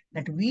knowledge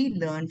that we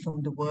learn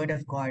from the Word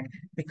of God,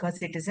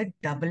 because it is a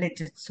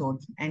double-edged sword,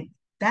 and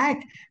that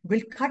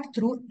will cut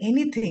through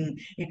anything.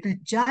 It will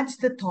judge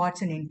the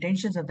thoughts and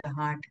intentions of the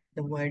heart,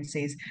 the word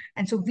says.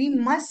 And so we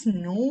must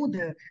know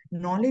the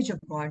knowledge of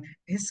God,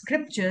 his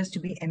scriptures,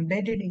 to be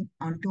embedded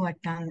onto our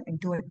tongue,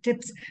 into our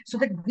tips, so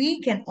that we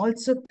can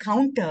also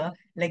counter,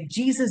 like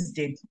Jesus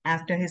did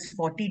after his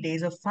 40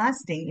 days of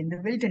fasting in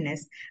the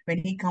wilderness,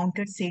 when he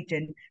countered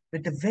Satan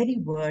with the very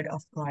word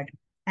of God.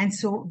 And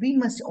so we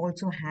must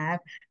also have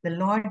the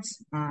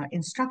Lord's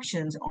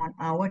instructions on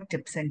our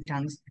tips and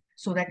tongues,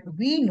 so that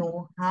we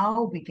know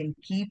how we can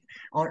keep,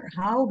 or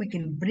how we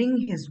can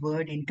bring his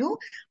word into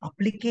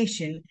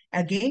application,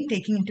 again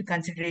taking into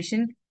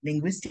consideration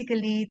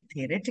linguistically,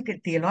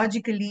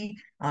 theologically,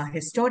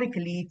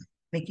 historically,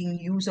 making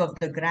use of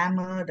the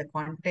grammar, the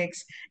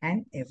context,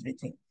 and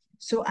everything.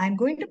 So I'm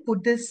going to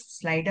put this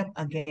slide up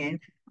again.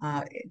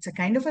 It's a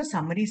kind of a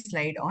summary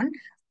slide on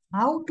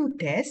how to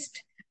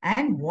test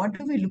and what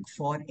do we look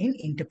for in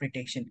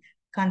interpretation.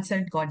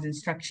 Consult God's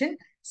instruction.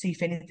 See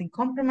if anything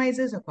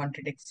compromises or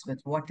contradicts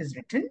with what is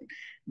written.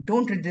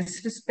 Don't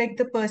disrespect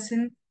the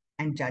person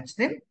and judge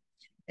them.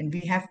 And we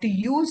have to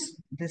use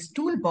this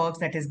toolbox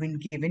that has been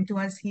given to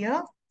us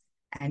here.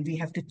 And we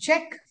have to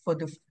check for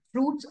the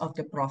fruits of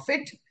the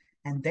prophet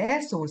and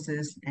their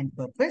sources and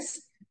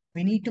purpose.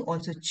 We need to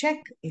also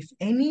check if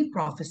any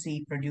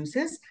prophecy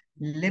produces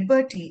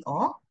liberty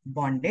or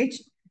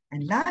bondage.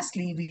 And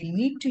lastly, we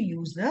need to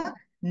use the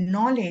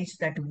knowledge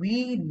that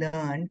we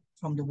learn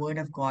from the Word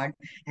of God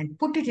and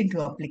put it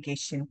into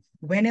application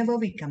whenever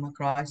we come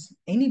across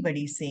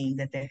anybody saying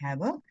that they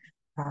have a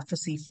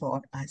prophecy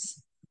for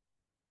us.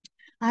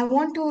 I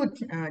want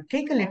to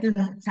take a little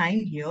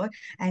time here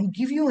and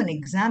give you an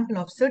example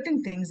of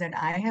certain things that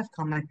I have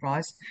come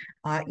across,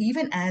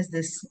 even as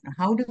this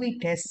how do we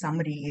test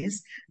summary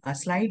is a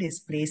slide is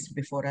placed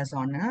before us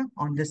on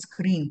the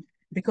screen,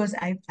 because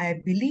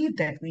I believe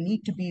that we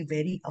need to be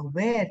very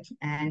aware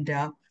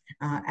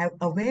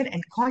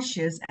and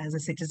cautious as the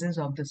citizens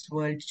of this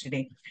world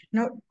today.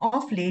 Now,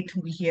 of late,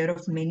 we hear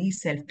of many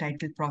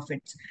self-titled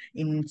prophets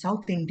in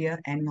South India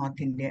and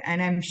North India,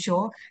 and I'm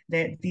sure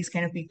that these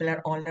kind of people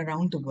are all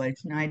around the world.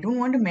 Now, I don't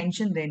want to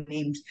mention their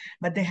names,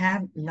 but they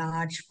have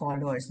large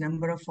followers,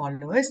 number of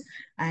followers,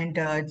 and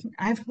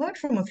I've heard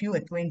from a few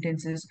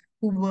acquaintances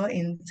who were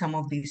in some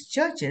of these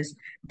churches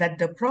that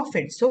the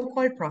prophets,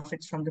 so-called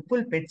prophets from the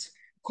pulpits,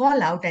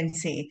 call out and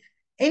say,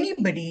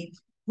 anybody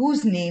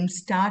whose names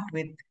start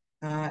with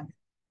uh,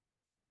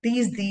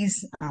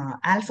 these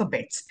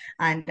alphabets,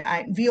 and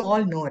we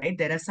all know, right,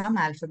 there are some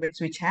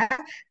alphabets which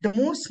have the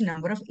most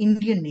number of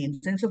Indian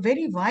names, and so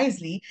very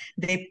wisely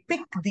they pick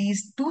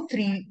these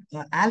 2-3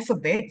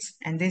 alphabets,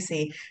 and they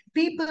say,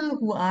 people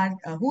who are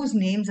whose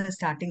names are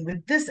starting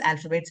with this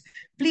alphabets,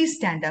 please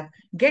stand up,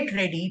 get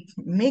ready,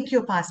 make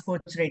your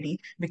passports ready,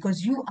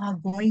 because you are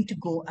going to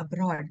go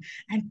abroad.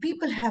 And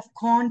people have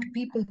conned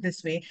people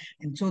this way,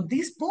 and so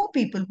these poor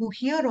people who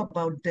hear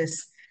about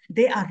this,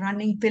 they are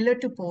running pillar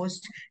to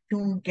post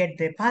to get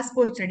their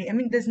passports ready. I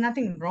mean, there's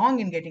nothing wrong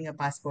in getting a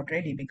passport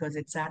ready because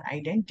it's our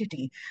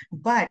identity.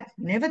 But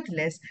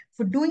nevertheless,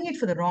 for doing it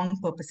for the wrong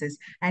purposes,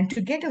 and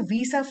to get a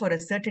visa for a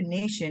certain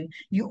nation,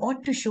 you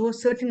ought to show a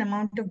certain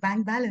amount of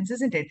bank balance,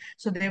 isn't it?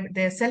 So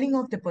they're selling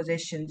off the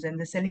possessions and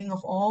the selling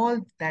of all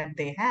that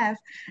they have,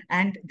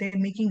 and they're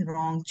making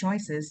wrong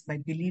choices by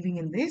believing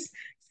in these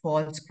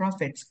false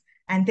prophets.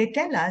 And they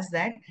tell us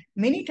that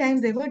many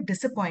times they were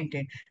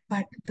disappointed,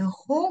 but the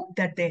hope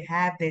that they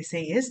have, they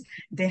say, is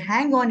they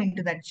hang on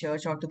into that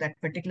church or to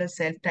that particular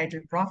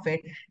self-titled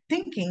prophet,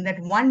 thinking that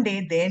one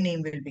day their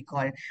name will be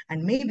called,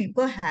 and maybe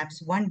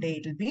perhaps one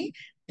day it'll be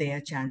their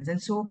chance. And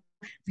so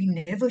we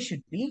never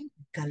should be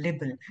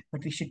gullible,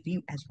 but we should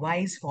be as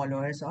wise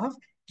followers of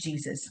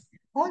Jesus.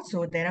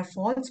 Also, there are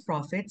false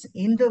prophets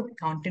in the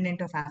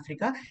continent of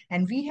Africa,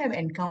 and we have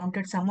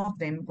encountered some of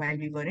them while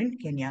we were in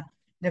Kenya.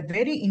 They're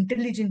very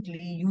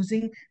intelligently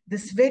using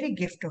this very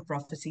gift of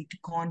prophecy to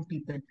con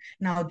people.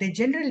 Now, they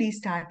generally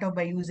start off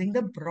by using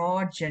the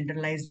broad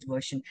generalized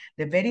version.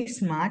 They're very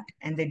smart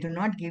and they do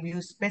not give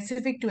you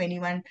specific to any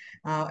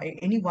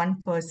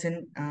one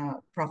person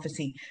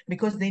prophecy,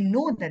 because they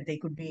know that they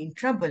could be in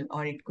trouble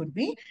or it could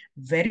be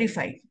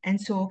verified. And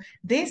so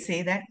they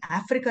say that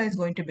Africa is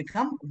going to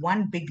become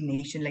one big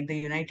nation like the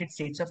United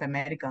States of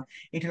America.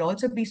 It will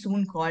also be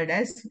soon called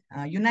as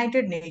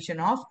United Nation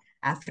of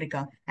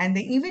Africa. And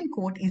they even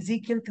quote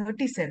Ezekiel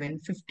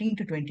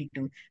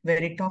 37:15-22,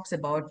 where it talks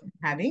about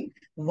having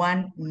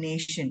one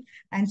nation.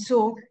 And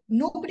so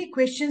nobody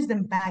questions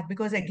them back,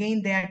 because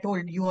again, they are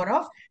told you are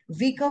of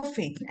weaker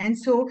faith. And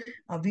so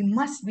we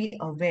must be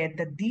aware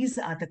that these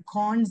are the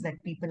cons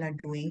that people are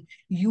doing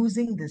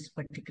using this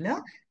particular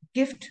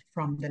gift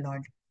from the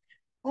Lord.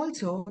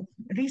 Also,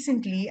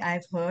 recently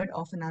I've heard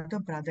of another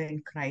brother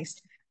in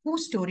Christ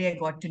whose story I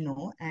got to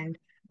know, and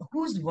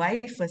whose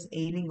wife was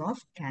ailing of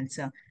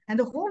cancer. And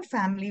the whole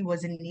family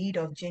was in need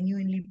of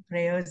genuinely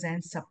prayers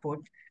and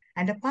support.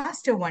 And a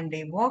pastor one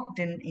day walked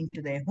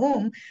into their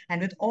home and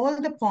with all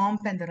the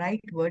pomp and the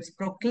right words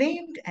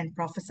proclaimed and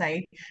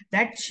prophesied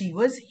that she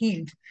was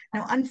healed.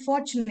 Now,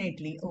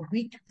 unfortunately, a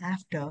week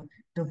after,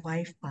 the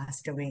wife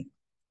passed away,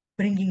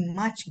 bringing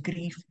much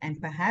grief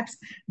and perhaps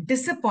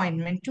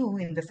disappointment too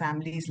in the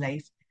family's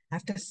life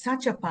after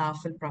such a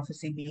powerful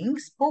prophecy being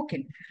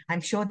spoken.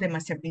 I'm sure they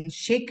must have been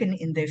shaken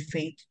in their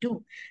faith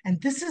too.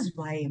 And this is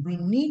why we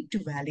need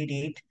to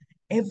validate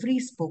every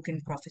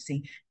spoken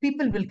prophecy.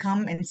 People will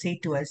come and say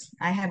to us,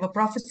 I have a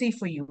prophecy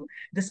for you.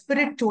 The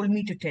Spirit told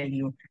me to tell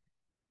you.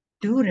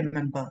 Do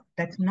remember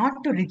that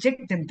not to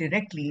reject them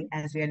directly,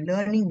 as we are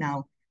learning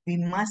now, we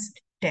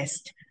must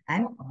test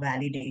and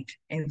validate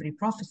every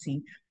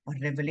prophecy or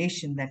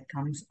revelation that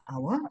comes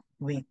our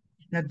way.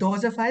 Now,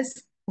 those of us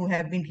who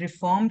have been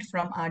reformed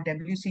from our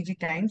WCG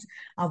times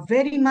are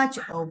very much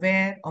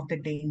aware of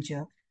the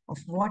danger of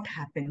what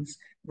happens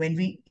when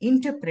we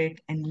interpret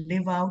and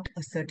live out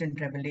a certain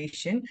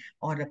revelation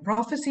or a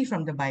prophecy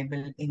from the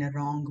Bible in a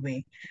wrong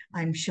way.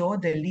 I'm sure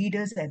the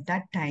leaders at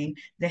that time,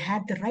 they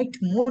had the right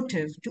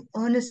motive to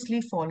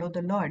earnestly follow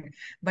the Lord.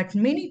 But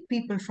many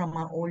people from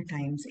our old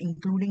times,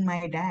 including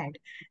my dad,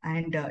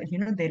 and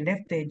they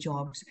left their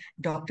jobs.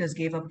 Doctors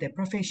gave up their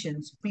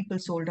professions. People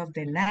sold off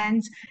their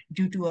lands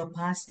due to a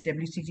past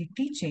WCG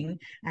teaching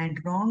and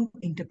wrong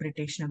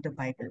interpretation of the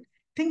Bible,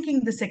 thinking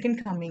the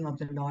second coming of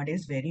the Lord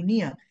is very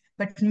near.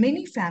 But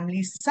many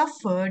families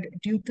suffered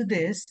due to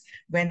this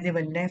when they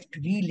were left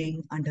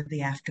reeling under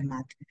the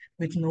aftermath,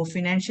 with no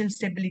financial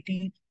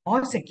stability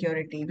or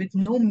security, with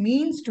no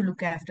means to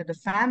look after the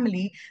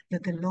family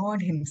that the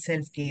Lord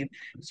Himself gave.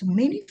 So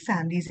many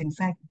families, in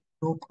fact,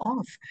 broke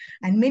off.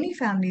 And many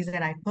families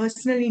that I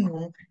personally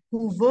know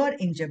who were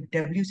in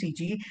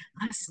WCG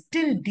are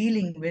still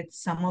dealing with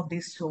some of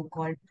these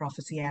so-called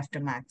prophecy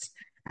aftermaths.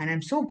 And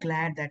I'm so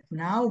glad that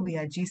now we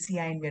are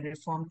GCI and we're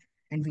reformed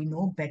and we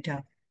know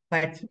better.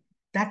 But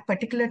that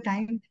particular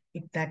time,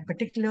 that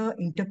particular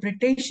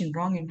interpretation,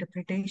 wrong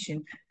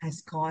interpretation,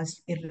 has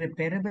caused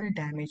irreparable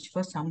damage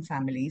for some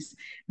families,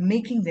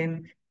 making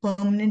them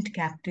permanent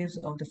captives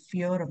of the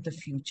fear of the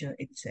future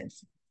itself.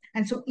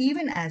 And so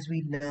even as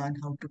we learn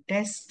how to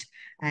test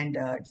and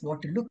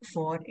what to look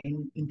for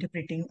in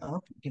interpreting a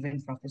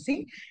given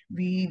prophecy,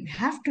 we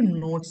have to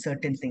note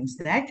certain things,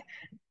 that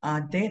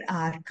there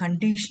are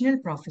conditional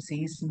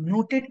prophecies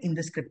noted in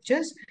the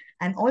scriptures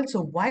and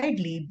also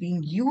widely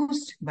being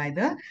used by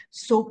the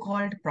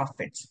so-called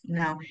prophets.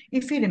 Now,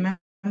 if we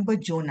remember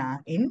Jonah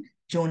in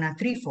Jonah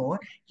 3:4,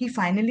 he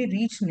finally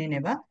reached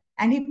Nineveh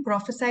and he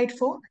prophesied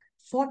for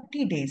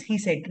 40 days. He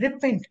said,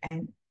 repent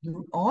and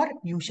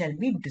you shall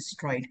be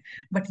destroyed.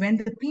 But when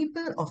the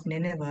people of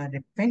Nineveh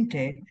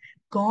repented,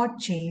 God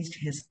changed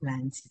his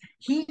plans.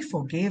 He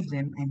forgave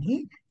them and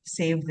he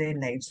saved their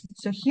lives.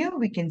 So here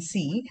we can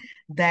see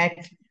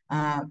that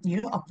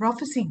a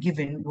prophecy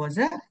given was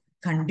a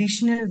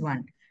conditional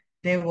one.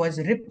 There was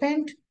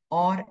repent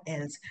or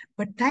else.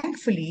 But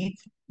thankfully,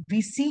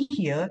 we see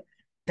here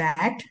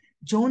that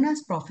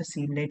Jonah's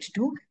prophecy led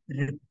to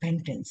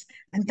repentance.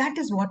 And that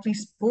is what we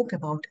spoke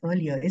about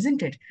earlier,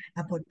 isn't it?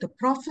 About the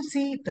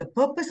prophecy, the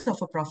purpose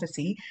of a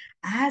prophecy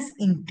as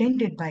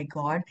intended by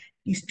God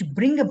is to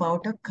bring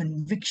about a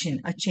conviction,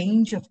 a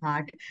change of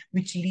heart,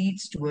 which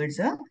leads towards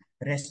a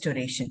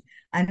restoration.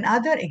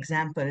 Another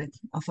example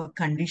of a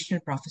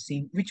conditional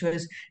prophecy, which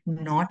was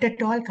not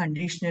at all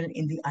conditional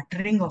in the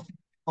uttering of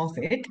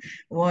it,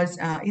 was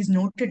is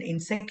noted in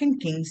 2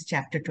 Kings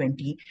chapter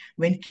 20,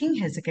 when King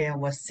Hezekiah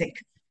was sick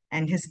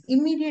and his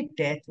immediate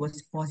death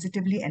was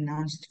positively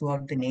announced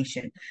throughout the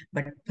nation.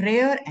 But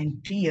prayer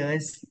and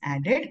tears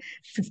added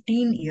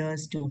 15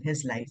 years to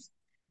his life.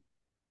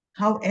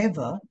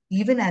 However,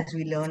 even as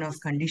we learn of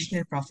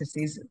conditional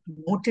prophecies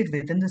noted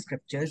within the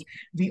scriptures,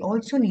 we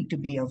also need to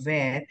be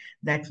aware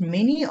that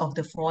many of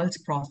the false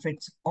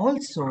prophets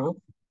also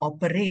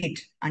operate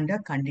under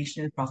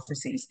conditional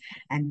prophecies,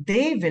 and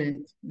they will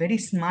very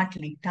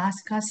smartly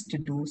task us to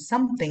do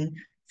something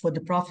for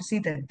the prophecy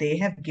that they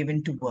have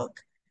given to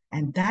work.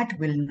 and that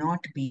will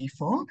not be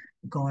for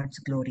God's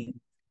glory.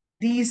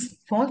 These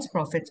false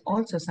prophets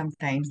also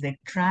sometimes they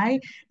try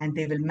and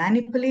they will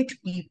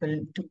manipulate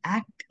people to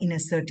act in a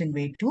certain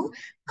way to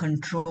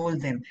control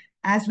them.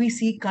 As we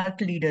see cult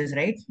leaders,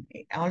 right,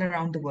 all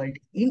around the world.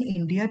 In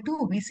India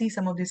too, we see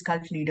some of these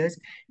cult leaders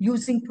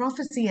using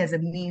prophecy as a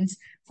means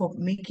for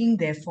making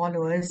their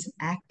followers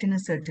act in a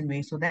certain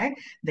way so that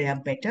they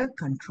are better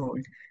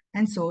controlled.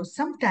 And so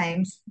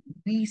sometimes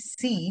we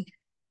see,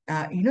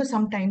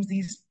 sometimes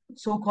these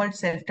so-called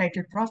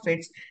self-titled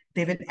prophets,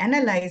 they will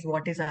analyze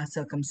what is our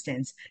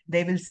circumstance.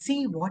 They will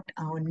see what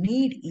our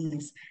need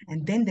is,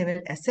 and then they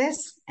will assess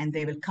and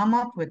they will come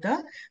up with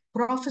a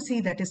prophecy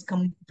that is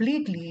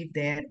completely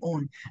their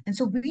own. And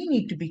so we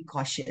need to be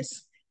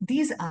cautious.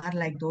 These are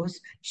like those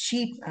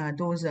sheep,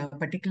 those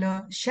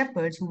particular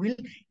shepherds who will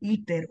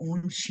eat their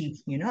own sheep,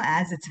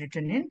 as it's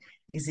written in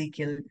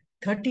Ezekiel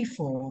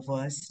 34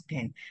 verse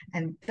 10.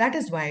 And that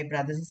is why,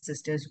 brothers and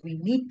sisters, we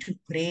need to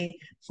pray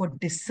for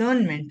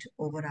discernment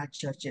over our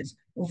churches,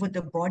 over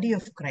the body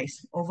of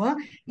Christ, over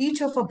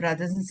each of our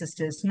brothers and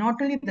sisters,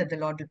 not only that the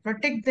Lord will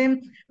protect them,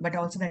 but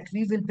also that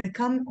we will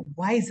become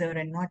wiser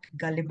and not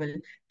gullible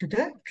to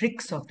the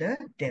tricks of the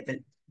devil.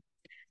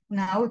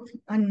 Now,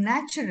 a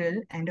natural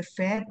and a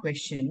fair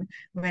question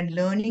when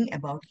learning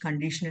about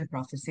conditional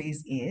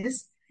prophecies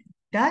is,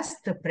 does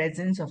the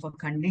presence of a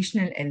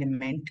conditional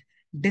element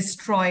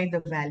destroy the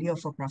value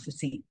of a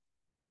prophecy?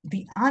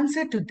 The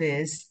answer to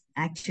this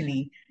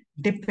actually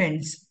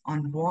depends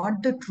on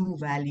what the true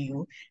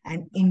value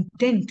and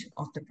intent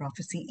of the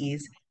prophecy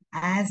is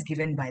as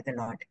given by the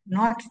Lord,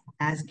 not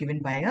as given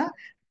by a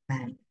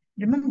man.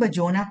 Remember,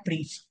 Jonah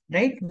preached,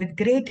 right, with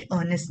great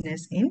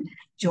earnestness in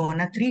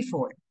Jonah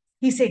 3:4.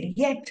 He said,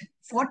 yet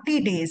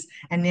 40 days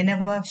and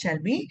Nineveh shall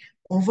be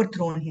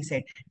overthrown, he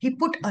said. He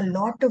put a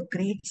lot of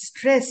great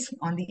stress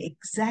on the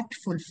exact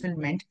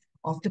fulfillment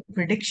of the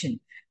prediction.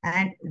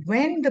 And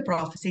when the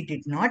prophecy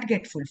did not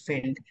get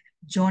fulfilled,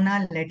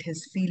 Jonah let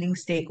his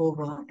feelings take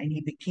over and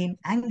he became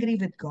angry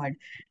with God,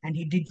 and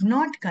he did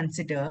not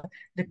consider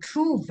the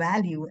true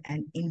value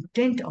and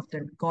intent of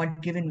the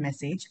God-given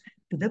message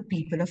to the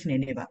people of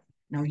Nineveh.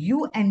 Now,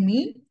 you and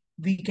me,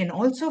 we can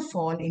also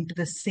fall into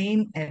the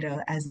same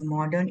error as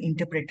modern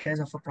interpreters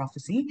of a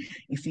prophecy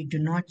if we do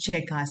not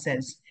check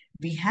ourselves.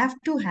 We have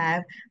to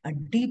have a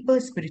deeper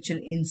spiritual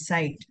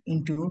insight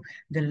into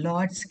the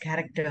Lord's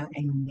character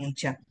and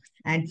nature.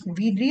 And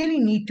we really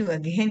need to,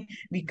 again,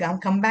 we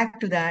come back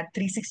to that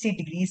 360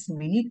 degrees.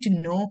 We need to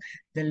know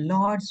the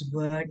Lord's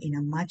word in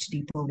a much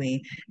deeper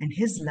way and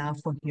his love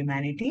for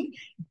humanity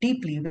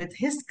deeply with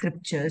his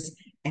scriptures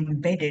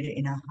embedded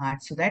in our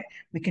hearts so that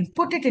we can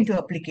put it into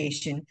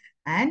application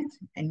and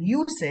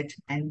use it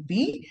and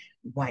be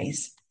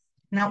wise.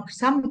 Now,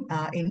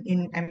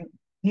 I'm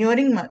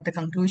nearing the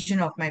conclusion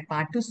of my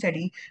part 2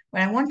 study,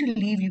 but I want to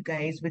leave you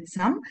guys with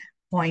some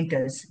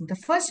pointers. The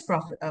first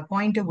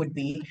pointer would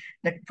be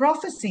that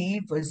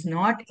prophecy was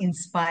not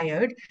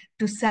inspired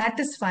to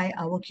satisfy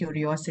our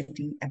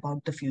curiosity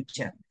about the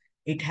future.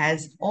 It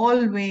has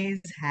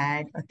always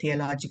had a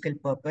theological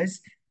purpose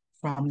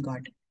from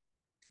God.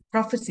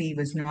 Prophecy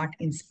was not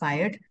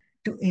inspired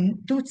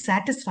to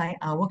satisfy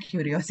our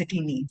curiosity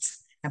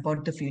needs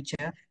about the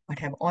future, but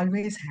have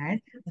always had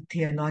a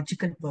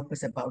theological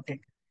purpose about it.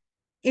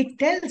 It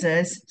tells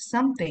us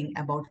something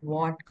about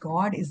what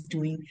God is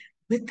doing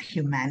with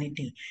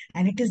humanity,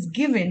 and it is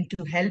given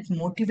to help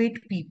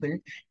motivate people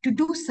to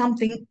do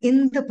something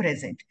in the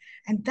present.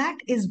 And that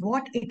is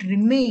what it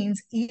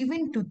remains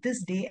even to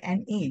this day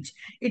and age.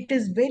 It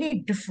is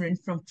very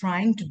different from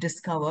trying to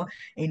discover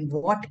in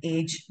what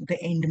age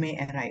the end may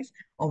arrive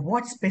or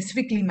what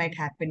specifically might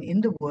happen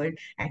in the world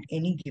at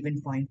any given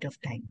point of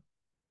time.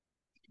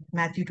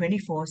 Matthew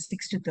 24,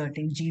 6 to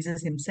 13,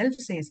 Jesus himself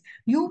says,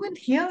 you will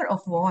hear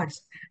of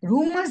wars,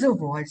 rumors of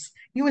wars.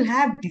 You will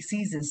have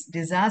diseases,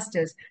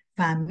 disasters,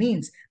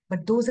 famines,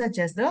 but those are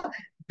just the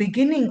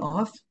beginning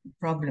of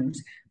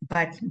problems.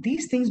 But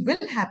these things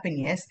will happen,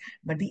 yes,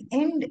 but the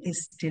end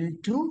is still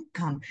to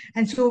come.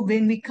 And so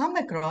when we come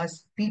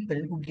across people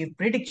who give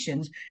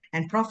predictions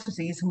and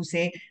prophecies who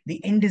say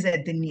the end is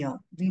at the near,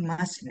 we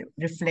must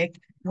reflect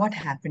what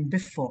happened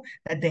before,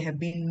 that there have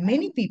been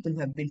many people who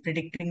have been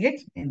predicting it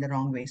in the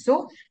wrong way.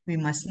 So we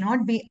must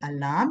not be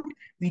alarmed.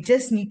 We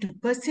just need to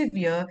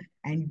persevere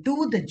and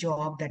do the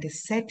job that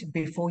is set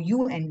before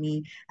you and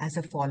me as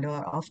a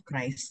follower of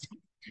Christ.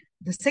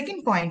 The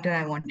second pointer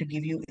I want to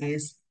give you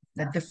is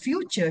that the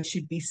future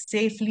should be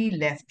safely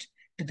left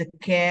to the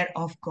care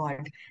of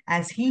God,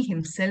 as he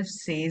himself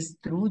says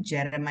through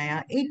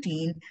Jeremiah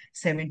 18,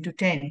 7 to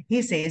 10.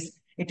 He says,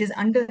 it is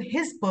under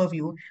his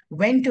purview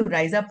when to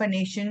rise up a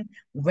nation,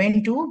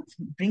 when to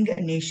bring a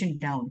nation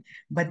down.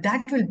 But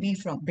that will be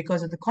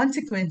because of the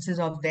consequences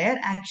of their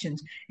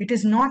actions. It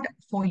is not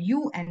for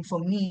you and for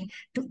me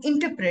to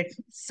interpret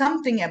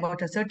something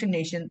about a certain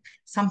nation,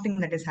 something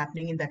that is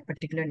happening in that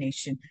particular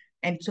nation.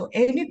 And so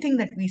anything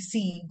that we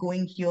see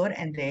going here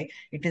and there,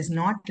 it is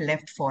not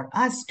left for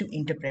us to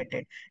interpret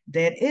it.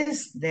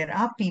 There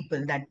are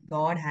people that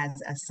God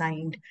has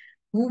assigned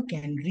who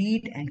can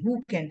read and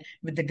who can,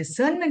 with the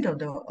discernment of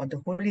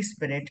the Holy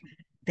Spirit,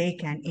 they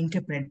can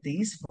interpret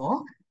these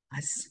for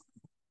us.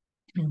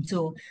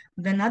 So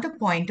another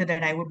pointer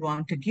that I would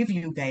want to give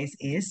you guys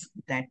is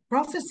that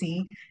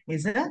prophecy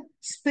is a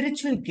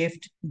spiritual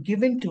gift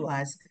given to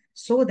us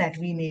so that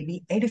we may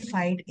be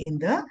edified in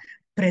the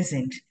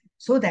present,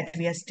 so that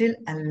we are still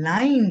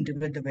aligned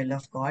with the will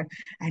of God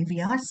and we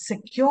are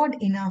secured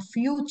in our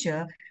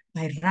future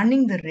by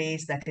running the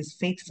race that is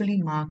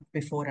faithfully marked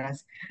before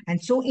us. And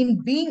so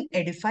in being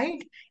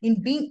edified,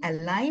 in being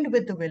aligned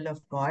with the will of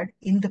God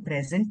in the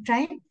present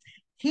time,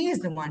 He is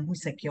the one who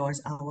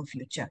secures our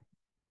future.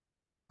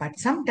 But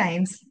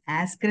sometimes,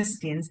 as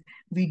Christians,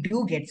 we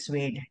do get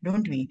swayed,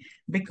 don't we?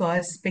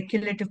 Because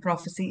speculative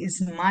prophecy is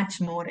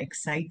much more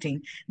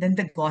exciting than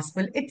the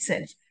gospel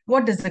itself.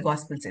 What does the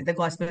gospel say? The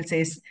gospel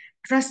says,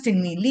 trust in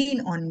me,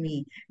 lean on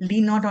me,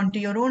 lean not onto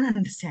your own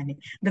understanding.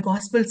 The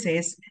gospel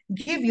says,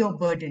 give your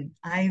burden,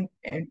 I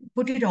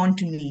put it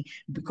onto me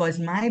because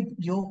my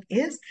yoke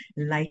is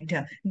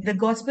lighter. The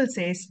gospel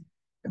says,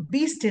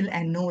 be still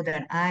and know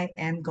that I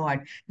am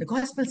God. The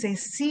gospel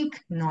says, seek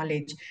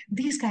knowledge,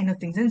 these kind of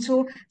things. And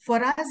so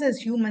for us as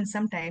humans,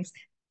 sometimes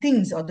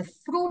things or the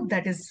fruit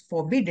that is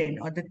forbidden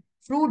or the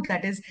fruit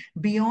that is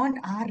beyond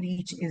our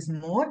reach is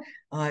more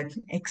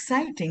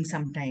exciting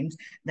sometimes,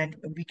 that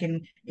we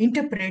can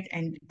interpret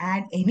and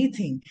add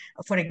anything.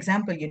 For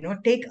example,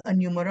 take a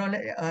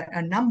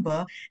a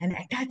number and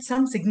attach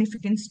some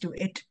significance to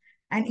it.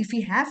 And if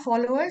we have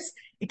followers,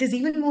 it is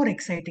even more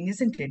exciting,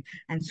 isn't it?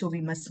 And so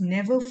we must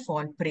never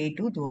fall prey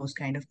to those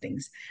kind of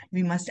things.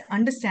 We must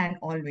understand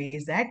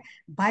always that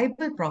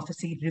Bible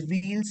prophecy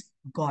reveals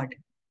God.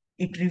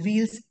 It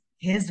reveals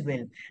His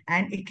will,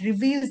 and it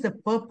reveals the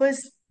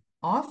purpose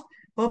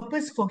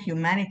for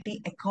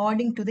humanity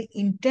according to the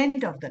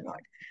intent of the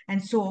Lord.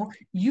 And so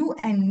you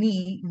and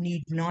me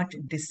need not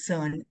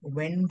discern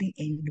when the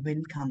end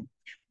will come.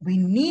 We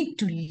need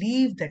to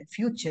leave that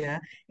future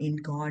in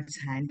God's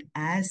hand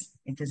as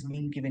it has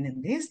been given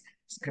in these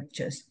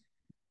scriptures.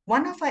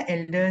 One of our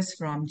elders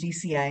from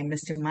GCI,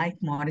 Mr. Mike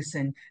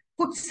Morrison,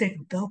 puts it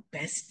the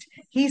best.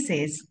 He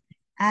says,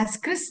 as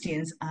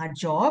Christians, our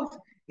job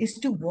is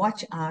to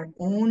watch our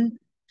own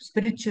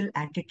spiritual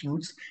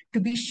attitudes to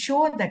be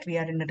sure that we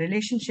are in a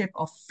relationship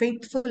of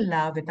faithful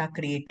love with our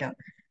Creator.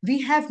 We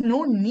have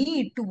no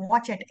need to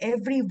watch at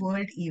every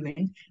world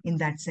event in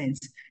that sense.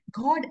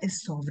 God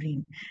is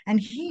sovereign and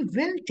He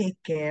will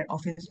take care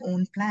of His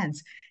own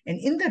plans. And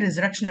in the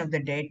resurrection of the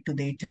dead to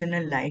the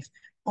eternal life,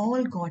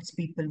 all God's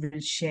people will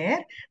share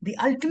the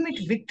ultimate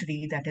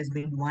victory that has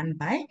been won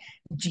by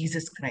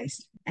Jesus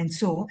Christ. And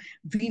so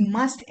we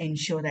must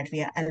ensure that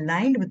we are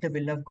aligned with the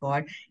will of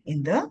God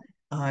in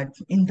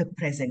the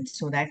present,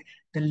 so that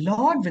the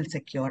Lord will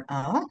secure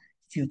our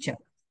future.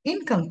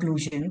 In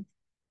conclusion,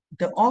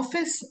 the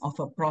office of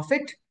a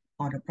prophet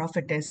or a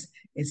prophetess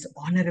is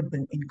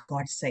honorable in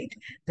God's sight.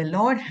 The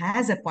Lord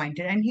has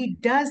appointed, and He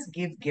does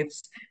give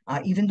gifts,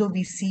 even though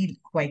we see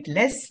quite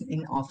less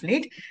in of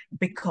late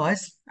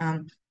because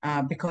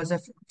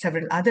of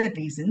several other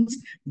reasons.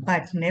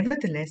 But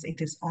nevertheless,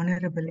 it is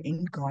honorable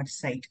in God's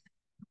sight.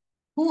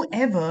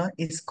 Whoever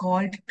is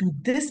called to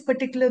this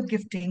particular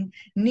gifting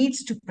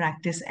needs to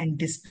practice and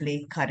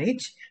display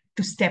courage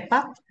to step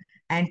up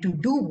and to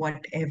do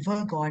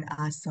whatever God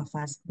asks of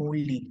us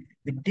boldly,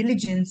 with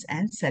diligence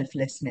and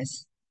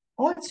selflessness.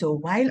 Also,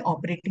 while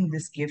operating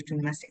this gift, we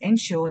must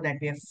ensure that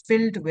we are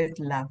filled with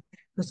love,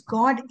 because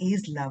God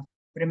is love.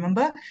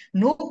 Remember,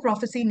 no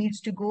prophecy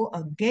needs to go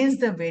against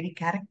the very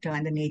character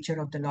and the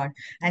nature of the Lord.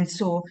 And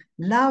so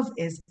love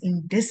is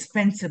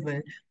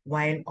indispensable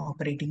while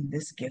operating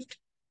this gift.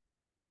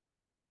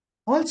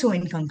 Also,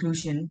 in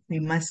conclusion, we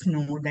must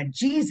know that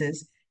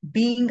Jesus,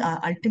 being our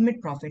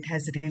ultimate prophet,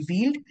 has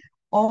revealed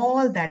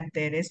all that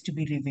there is to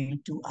be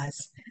revealed to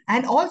us,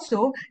 and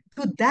also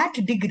to that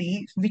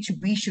degree which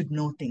we should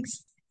know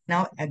things.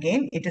 Now,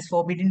 again, it is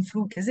forbidden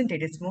fruit, isn't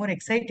it? It's more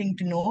exciting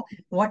to know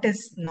what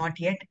is not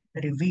yet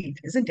revealed,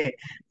 isn't it?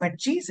 But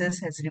Jesus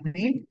has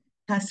revealed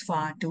thus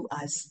far to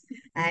us.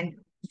 And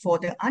for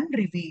the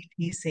unrevealed,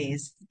 He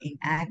says in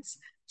Acts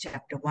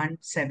chapter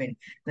 1:7,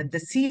 that the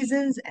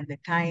seasons and the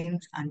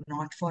times are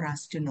not for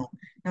us to know.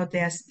 Now,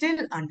 they are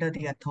still under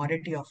the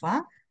authority of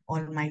our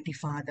Almighty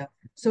Father.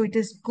 So it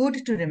is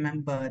good to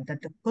remember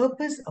that the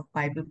purpose of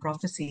Bible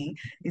prophecy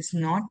is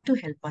not to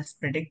help us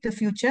predict the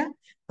future,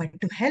 but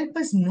to help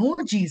us know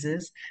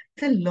Jesus,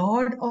 the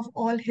Lord of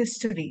all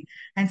history.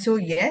 And so,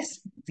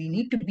 yes, we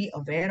need to be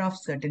aware of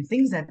certain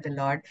things that the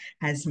Lord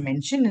has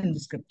mentioned in the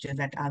scripture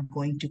that are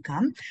going to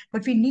come,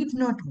 but we need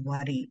not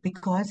worry,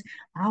 because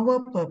our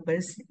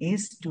purpose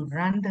is to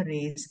run the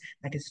race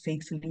that is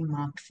faithfully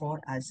marked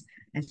for us.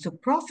 And so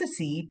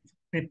prophecy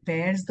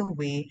prepares the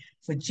way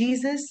for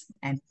Jesus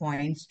and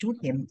points to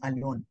Him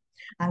alone.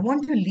 I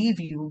want to leave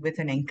you with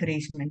an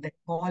encouragement that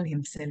Paul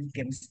himself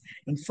gives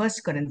in 1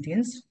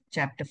 Corinthians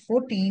chapter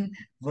 14,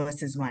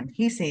 verses 1.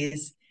 He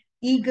says,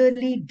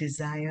 eagerly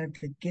desire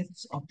the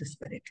gifts of the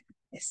Spirit,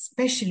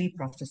 especially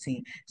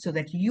prophecy, so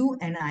that you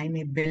and I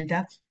may build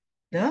up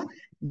the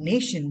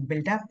nation,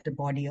 build up the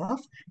body of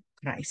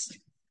Christ.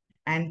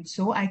 And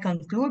so I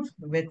conclude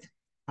with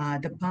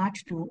the part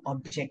two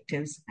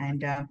objectives.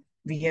 And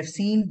we have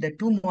seen the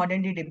two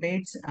modern day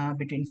debates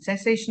between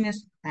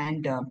cessationists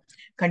and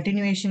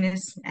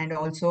continuationists, and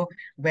also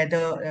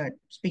whether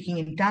speaking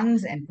in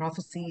tongues and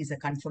prophecy is a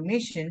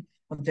confirmation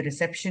of the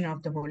reception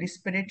of the Holy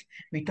Spirit.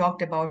 We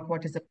talked about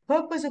what is the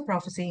purpose of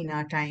prophecy in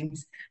our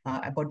times,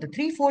 about the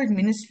threefold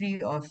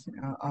ministry of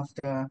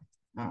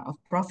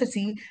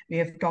prophecy. We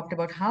have talked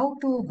about how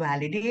to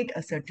validate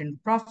a certain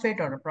prophet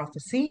or a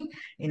prophecy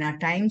in our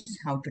times,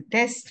 how to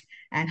test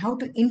and how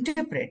to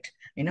interpret.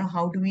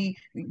 How do we,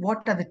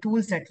 what are the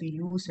tools that we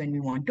use when we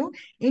want to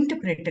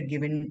interpret a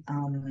given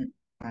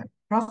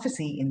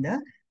prophecy in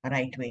the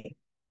right way?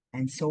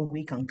 And so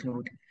we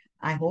conclude.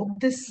 I hope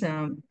this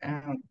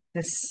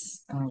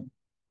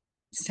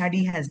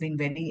study has been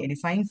very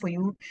edifying for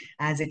you,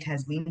 as it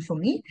has been for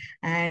me.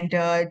 And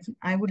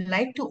I would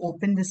like to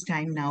open this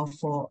time now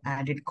for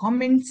added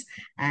comments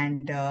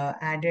and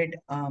added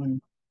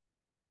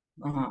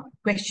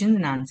questions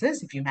and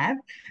answers if you have.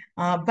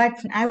 But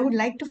I would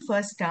like to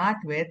first start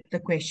with the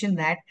question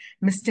that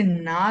Mr.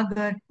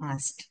 Nagar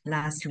asked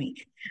last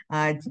week.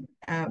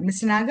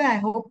 Mr. Nagar, I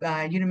hope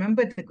you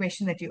remember the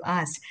question that you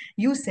asked.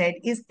 You said,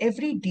 is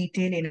every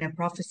detail in a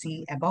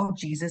prophecy about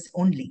Jesus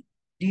only?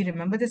 Do you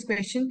remember this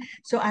question?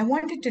 So I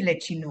wanted to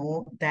let you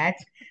know that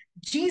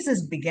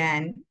Jesus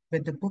began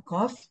with the book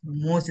of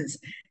Moses,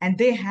 and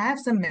they have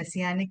some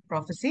messianic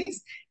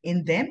prophecies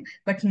in them,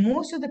 but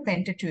most of the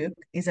Pentateuch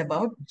is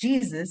about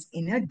Jesus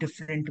in a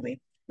different way.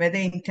 Whether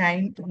in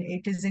time,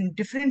 it is in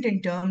different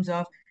in terms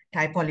of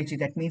typology,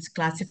 that means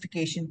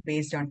classification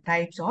based on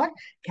types or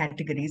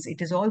categories.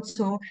 It is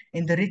also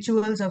in the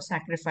rituals of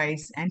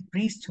sacrifice and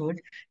priesthood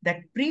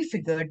that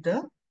prefigured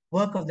the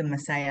work of the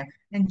Messiah.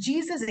 And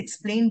Jesus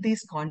explained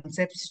these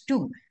concepts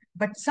too.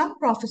 But some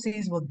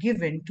prophecies were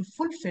given to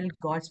fulfill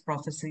God's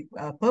prophecy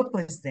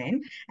purpose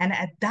then and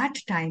at that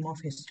time of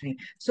history.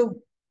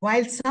 So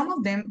while some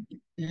of them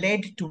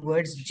led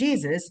towards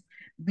Jesus,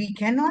 we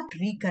cannot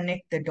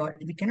reconnect the dot.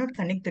 We cannot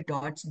connect the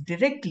dots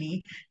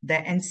directly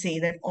that and say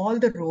that all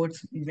the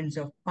roads, events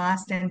of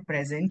past and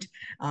present,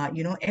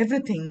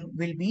 everything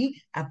will be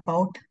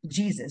about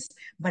Jesus,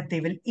 but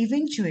they will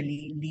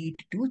eventually lead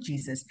to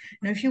Jesus.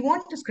 Now, if you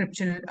want the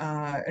scriptural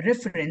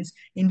reference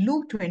in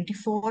Luke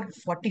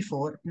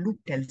 24:44, Luke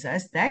tells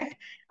us that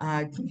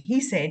he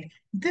said,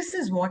 "This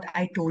is what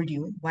I told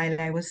you while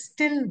I was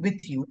still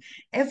with you.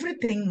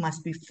 Everything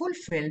must be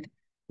fulfilled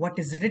what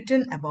is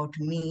written about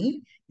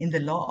me in the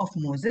law of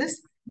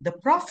Moses, the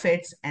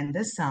prophets, and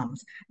the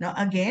Psalms." Now,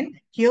 again,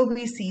 here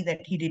we see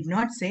that he did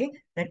not say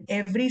that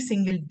every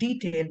single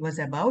detail was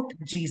about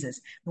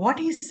Jesus. What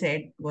he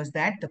said was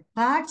that the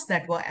parts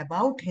that were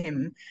about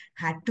him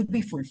had to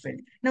be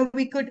fulfilled. Now,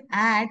 we could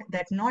add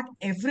that not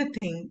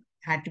everything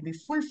had to be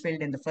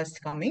fulfilled in the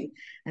first coming,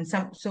 and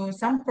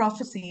some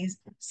prophecies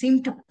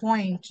seem to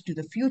point to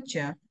the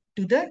future,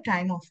 to the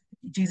time of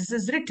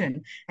Jesus'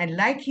 return. And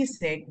like he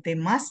said, they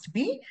must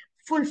be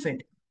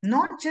fulfilled.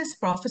 Not just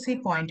prophecy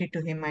pointed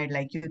to him, I'd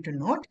like you to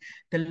note,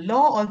 the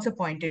law also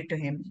pointed to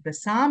him, the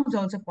Psalms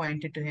also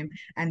pointed to him,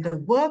 and the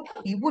work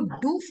he would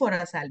do for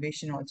our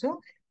salvation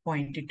also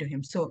pointed to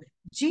him. So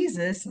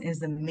Jesus is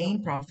the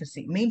main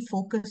prophecy, main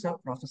focus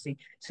of prophecy.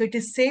 So it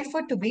is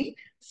safer to be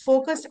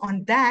focused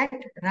on that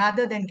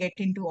rather than get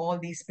into all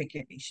these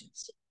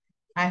speculations.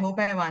 I hope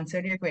I have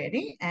answered your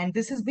query. And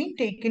this has been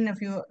taken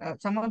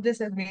some of this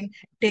has been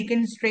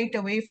taken straight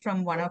away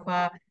from one of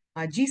our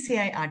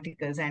GCI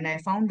articles, and I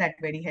found that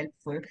very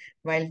helpful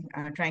while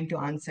trying to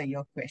answer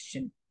your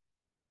question.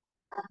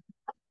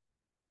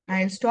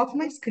 I'll stop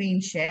my screen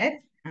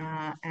share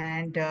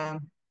and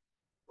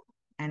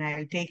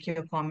I'll take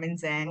your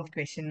comments and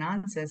question and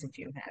answers if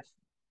you have.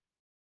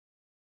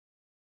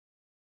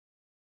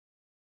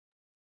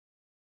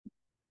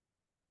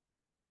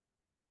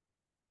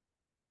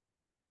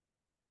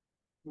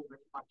 Thank you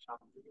very much,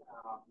 Shanti.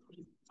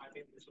 I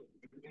think this was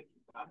brilliant.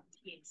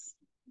 Yes.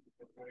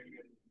 Very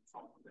good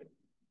informative.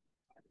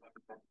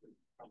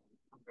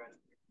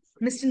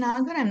 Mr.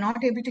 Nagar, I'm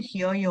not able to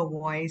hear your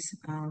voice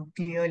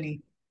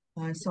clearly.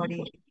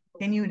 Sorry,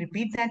 can you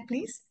repeat that,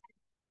 please?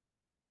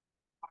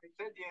 I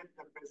said yes,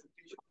 the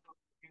presentation was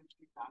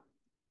brilliantly done.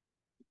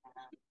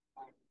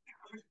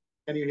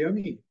 Can you hear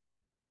me?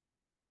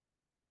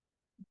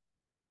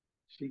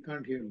 She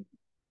can't hear me.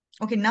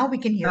 Okay, now we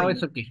can hear you. Now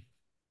it's okay.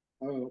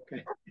 Oh,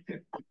 okay.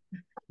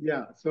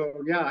 Yeah,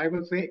 so yeah, I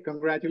will say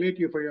congratulate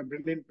you for your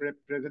brilliant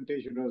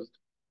presentation. It was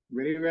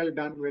very well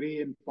done, very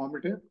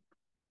informative.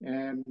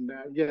 And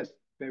yes,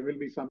 there will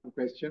be some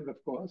questions, of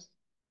course.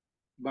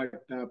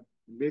 But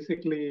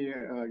basically,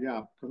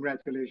 yeah,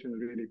 congratulations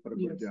really for a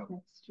good job.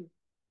 That's true.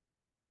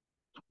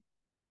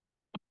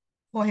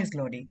 For his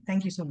glory.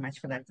 Thank you so much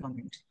for that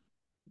comment.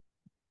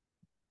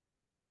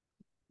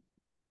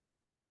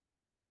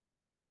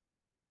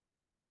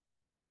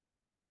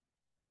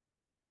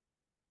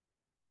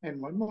 And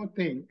one more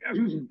thing,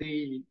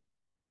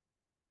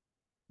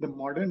 the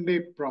modern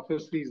day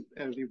prophecies,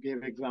 as you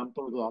gave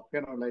examples of,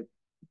 like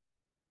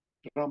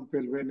Trump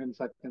will win in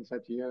such and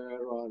such year,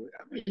 or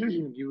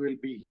you will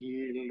be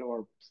healed,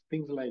 or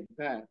things like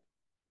that.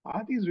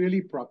 Are these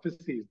really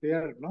prophecies? They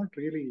are not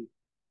really,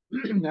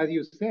 as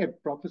you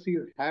said,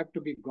 prophecies have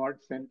to be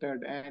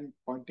God-centered and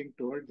pointing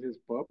towards His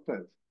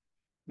purpose.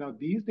 Now,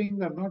 these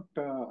things are not,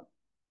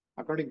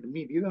 according to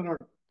me, these are not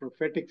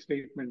prophetic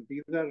statements.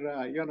 These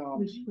are,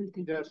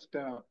 just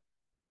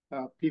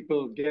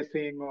people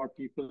guessing, or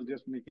people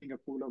just making a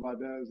fool of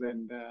others,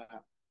 and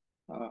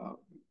uh,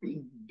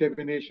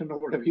 divination, or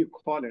whatever you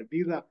call it.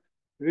 These are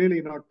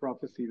really not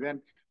prophecies.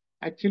 And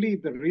actually,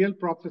 the real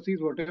prophecies,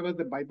 whatever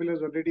the Bible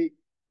has already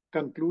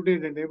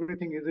concluded and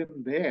everything is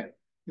in there.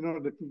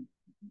 The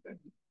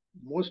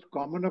most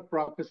common of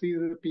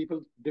prophecies is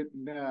people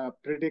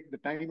predict the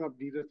time of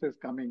Jesus is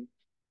coming,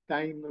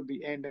 time of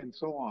the end, and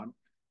so on,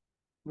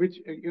 which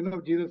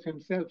Jesus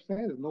himself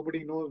says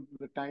nobody knows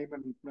the time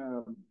and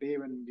day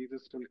when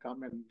Jesus will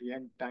come, and the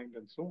end time,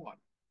 and so on.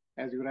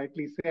 As you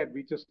rightly said,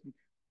 we just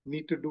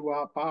need to do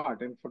our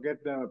part and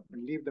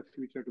leave the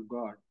future to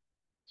God.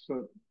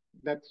 So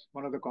that's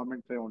one of the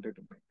comments I wanted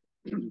to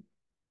make.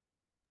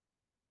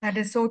 That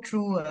is so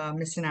true,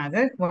 Mr.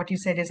 Nagar. What you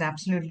said is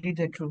absolutely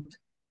the truth.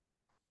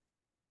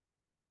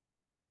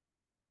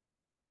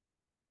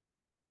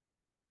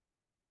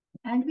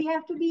 And we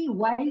have to be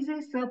wise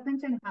as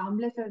serpents and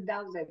harmless as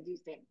doves, as you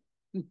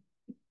said.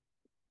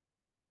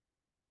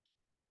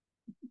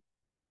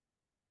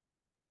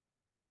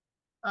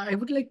 I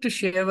would like to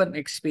share one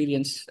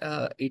experience.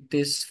 It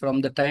is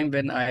from the time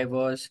when I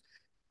was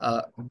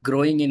uh,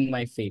 growing in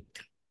my faith,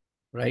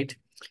 right?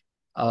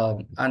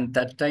 And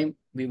that time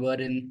we were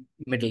in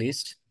Middle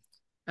East,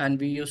 and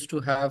we used to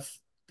have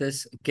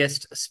this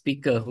guest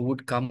speaker who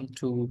would come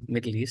to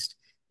Middle East.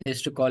 They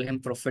used to call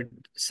him Prophet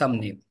some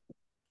name.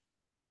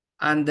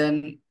 And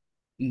then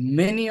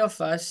many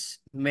of us,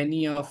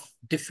 many of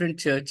different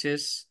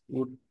churches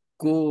would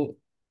go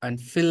and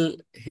fill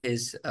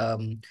his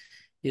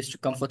he used to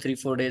come for 3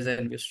 4 days,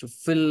 and we used to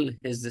fill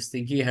his this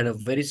thing. He had a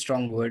very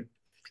strong word.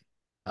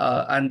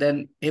 And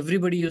then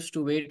everybody used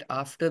to wait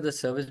after the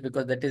service,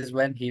 because that is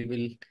when he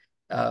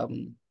will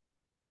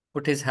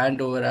put his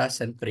hand over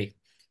us and pray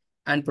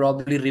and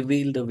probably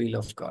reveal the will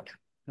of God.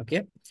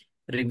 Okay,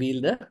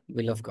 reveal the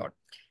will of God.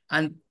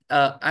 And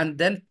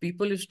then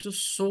people used to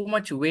so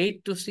much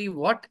wait to see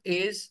what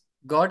is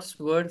God's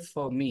word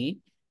for me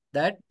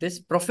that this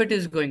prophet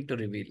is going to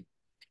reveal.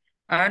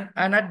 And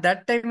at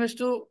that time I used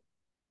to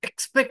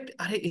expect,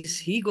 is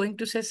he going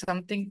to say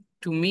something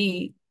to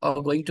me,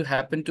 or going to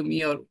happen to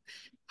me, or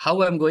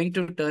how I'm going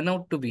to turn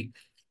out to be?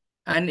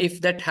 And if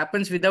that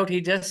happens without,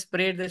 he just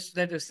prayed this,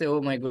 that, you say,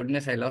 oh my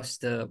goodness, I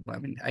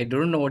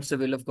don't know what's the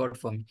will of God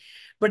for me.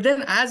 But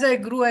then as I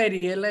grew, I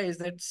realized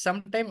that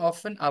sometime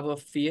often our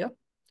fear,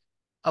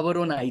 our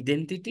own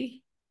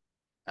identity,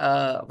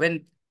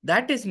 when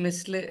that is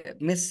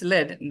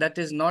misled, that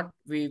is not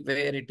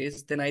where it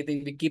is, then I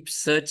think we keep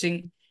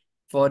searching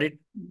for it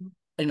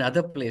in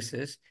other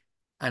places.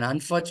 And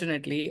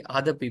unfortunately,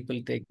 other people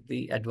take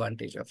the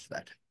advantage of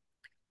that.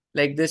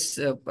 Like this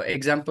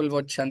example,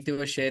 what Shanti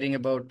was sharing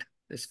about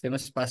this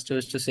famous pastor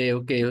used to say,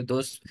 okay,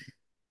 those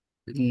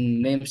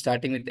names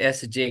starting with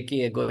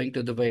SJK going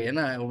to Dubai,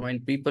 when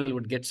people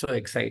would get so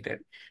excited.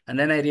 And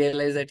then I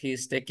realized that he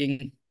is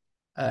taking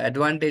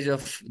advantage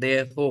of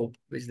their hope,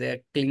 which they are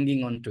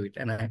clinging on to it.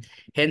 And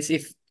hence,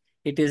 if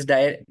it is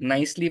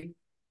nicely,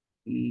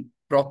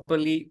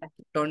 properly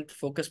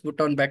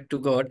put on back to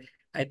God,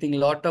 I think a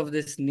lot of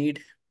this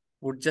need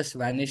would just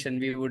vanish, and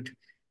we would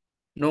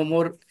no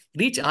more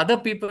reach other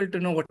people to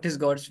know what is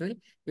God's will.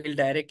 We'll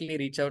directly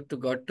reach out to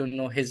God to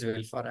know His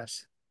will for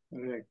us.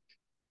 Correct.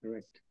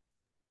 Correct.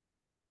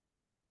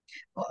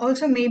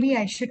 Also, maybe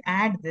I should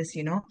add this,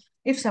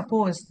 if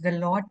suppose the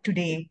Lord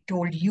today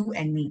told you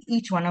and me,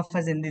 each one of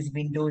us in these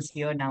windows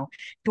here now,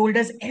 told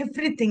us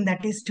everything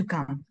that is to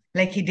come,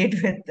 like he did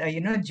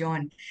with,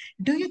 John,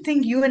 do you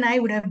think you and I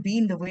would have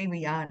been the way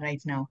we are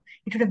right now?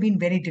 It would have been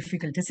very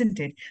difficult, isn't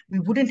it? We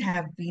wouldn't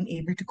have been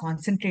able to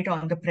concentrate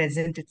on the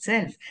present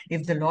itself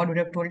if the Lord would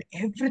have told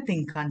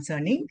everything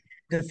concerning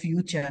the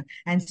future.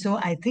 And so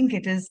I think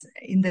it is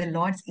in the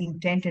Lord's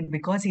intent, and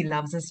because he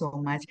loves us so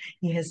much,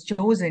 he has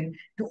chosen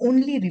to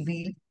only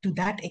reveal to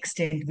that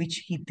extent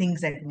which he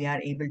thinks that we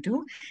are able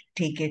to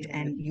take it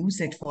and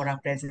use it for our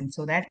present,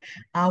 so that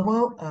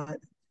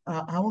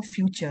our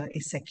future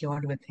is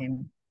secured with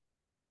him.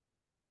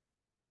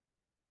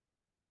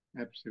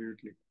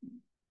 Absolutely.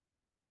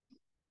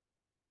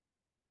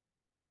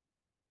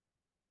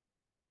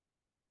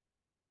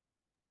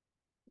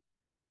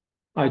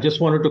 I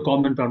just wanted to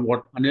comment on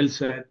what Anil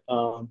said,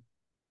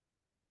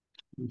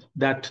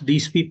 that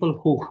these people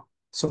who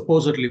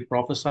supposedly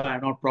prophesy are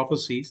not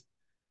prophecies.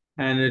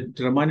 And it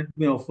reminded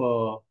me of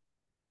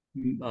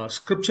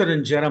scripture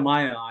in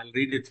Jeremiah. I'll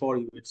read it for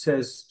you. It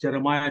says,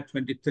 Jeremiah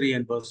 23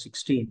 and verse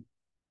 16.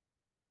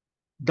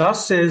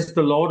 Thus says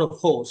the Lord of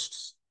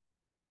hosts,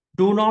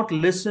 do not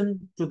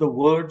listen to the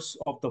words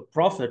of the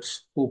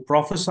prophets who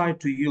prophesy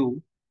to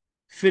you,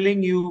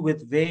 filling you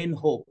with vain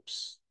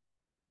hopes.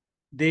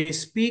 They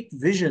speak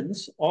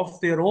visions of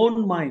their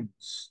own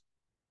minds,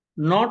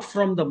 not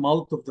from the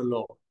mouth of the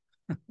Lord.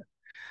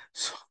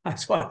 So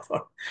that's why I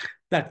thought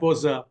that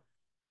was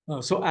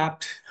so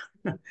apt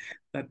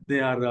that they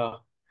are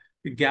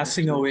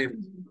gassing away,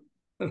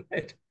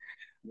 right,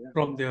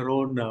 from their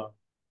own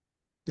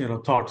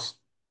thoughts.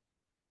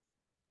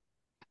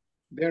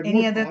 They're Any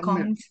more other con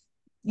men. comments?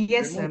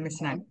 Yes, They're more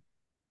Miss Nag.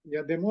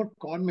 Yeah, they're more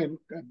con men,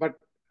 but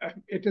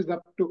it is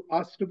up to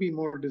us to be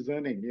more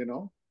discerning,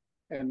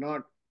 and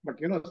not. But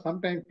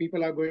sometimes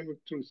people are going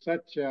through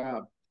such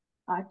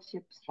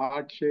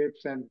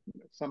hardships and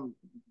some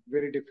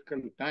very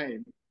difficult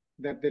time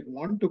that they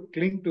want to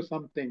cling to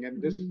something,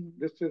 and this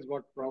is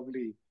what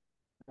probably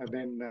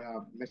then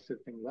messes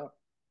things up.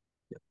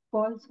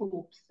 False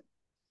hopes.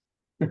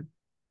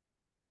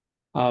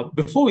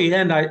 Before we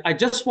end, I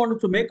just wanted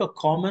to make a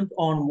comment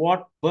on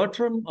what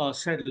Bertram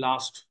said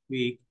last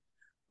week.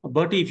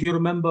 Bertie, if you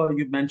remember,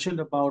 you mentioned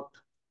about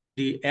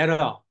the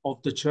era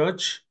of the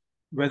church,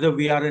 whether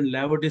we are in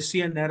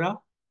Laodicean era.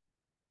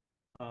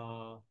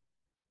 Uh,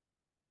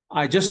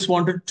 I just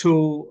wanted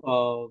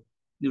to,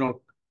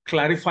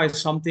 clarify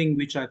something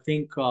which I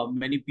think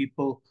many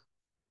people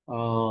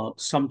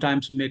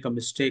sometimes make a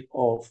mistake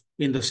of,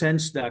 in the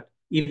sense that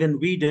even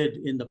we did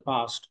in the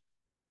past.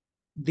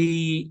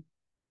 The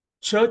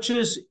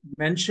churches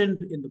mentioned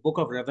in the book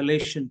of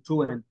Revelation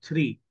 2 and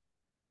 3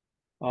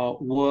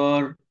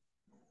 were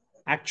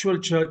actual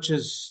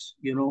churches,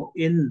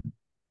 in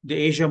the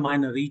Asia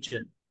Minor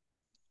region.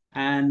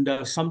 And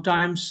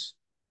sometimes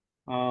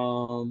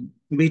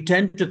we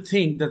tend to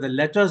think that the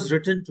letters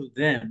written to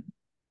them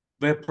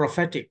were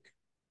prophetic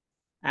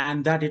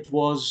and that it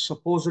was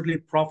supposedly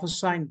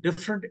prophesying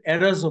different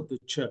eras of the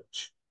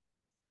church.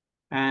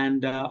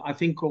 And I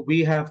think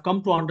we have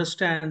come to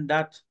understand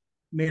that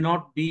may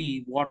not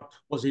be what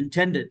was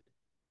intended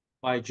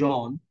by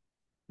John.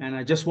 And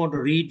I just want to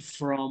read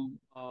from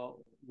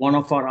one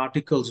of our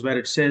articles where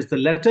it says, the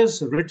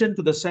letters written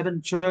to the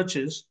 7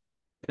 churches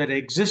that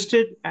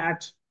existed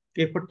at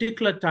a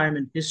particular time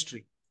in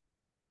history.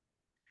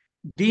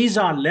 These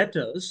are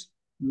letters,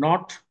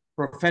 not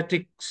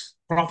prophetic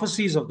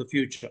prophecies of the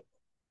future.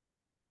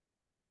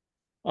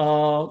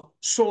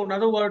 So in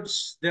other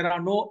words, there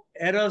are no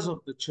errors of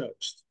the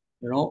church.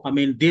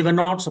 They were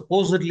not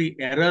supposedly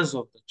errors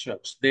of the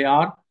church. They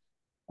are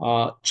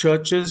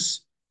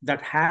churches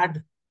that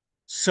had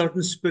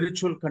certain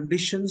spiritual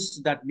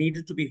conditions that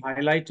needed to be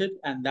highlighted,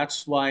 and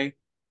that's why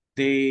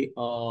the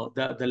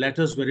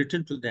letters were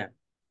written to them.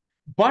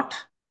 But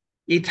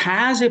it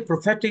has a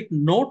prophetic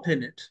note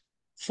in it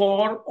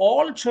for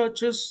all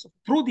churches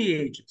through the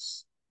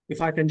ages. If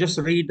I can just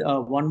read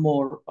one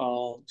more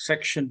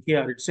section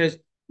here, it says,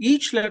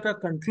 each letter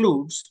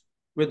concludes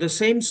with the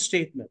same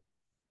statement.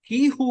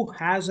 He who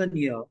has an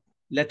ear,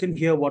 let him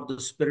hear what the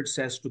Spirit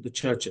says to the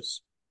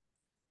churches.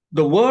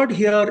 The word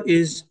here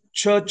is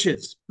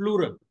churches,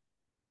 plural.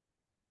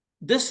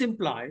 This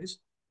implies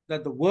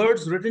that the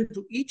words written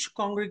to each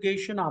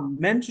congregation are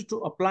meant to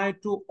apply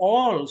to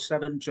all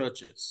 7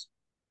 churches.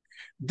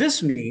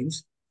 This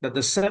means that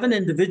the 7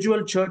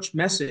 individual church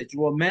messages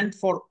were meant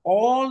for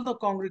all the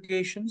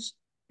congregations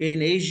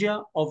in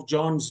Asia of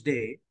John's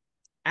day,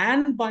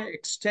 and by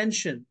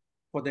extension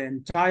for the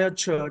entire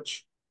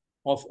church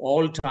of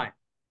all time.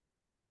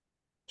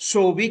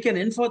 So we can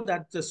infer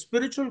that the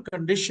spiritual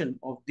condition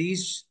of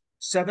these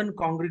 7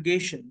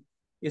 congregations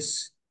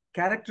is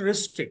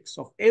characteristics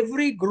of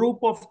every group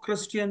of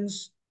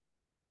Christians,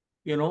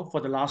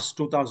 for the last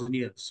 2,000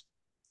 years.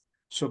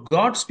 So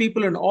God's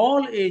people in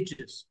all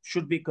ages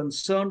should be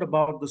concerned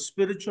about the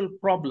spiritual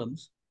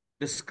problems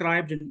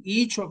described in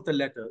each of the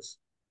letters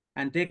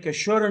and take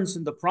assurance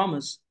in the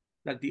promise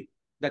that the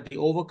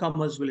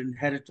overcomers will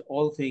inherit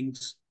all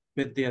things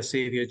with their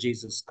Savior,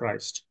 Jesus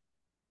Christ.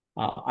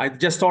 I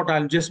just thought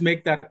I'll just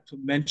make that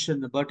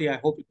mention, Bertie. I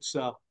hope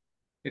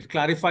it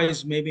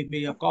clarifies maybe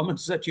your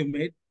comments that you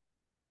made.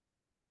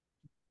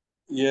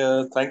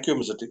 Yeah, thank you,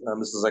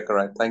 Mr.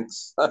 Zachariah.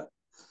 Thanks.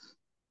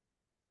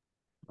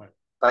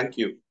 Thank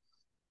you.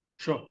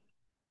 Sure.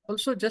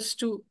 Also, just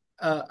to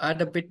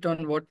add a bit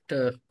on what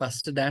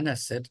Pastor Dan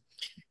has said,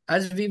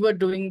 as we were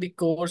doing the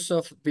course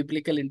of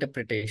biblical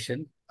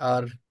interpretation,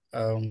 our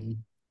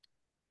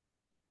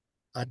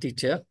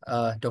teacher,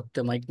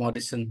 Dr. Mike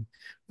Morrison,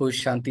 who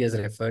Shanti has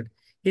referred,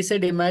 he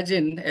said,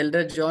 imagine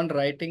Elder John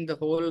writing the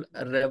whole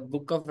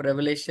book of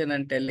Revelation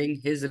and telling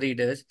his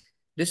readers,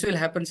 this will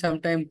happen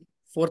sometime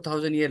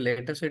 4,000 years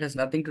later, so it has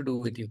nothing to do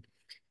with you.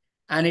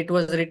 And it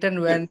was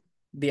written when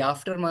the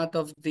aftermath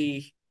of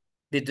the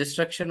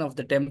destruction of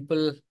the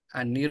temple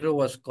and Nero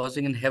was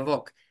causing an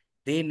havoc,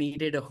 they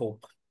needed a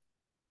hope.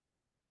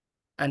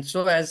 And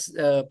so as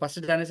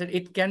Pastor Dana said,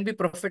 it can be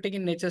prophetic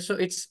in nature. So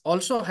it's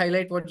also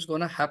highlight what's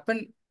going to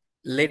happen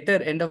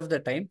later end of the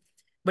time.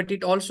 But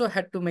it also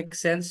had to make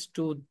sense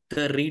to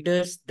the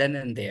readers then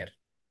and there.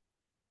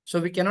 So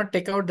we cannot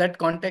take out that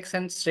context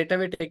and straight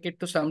away take it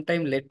to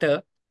sometime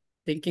later,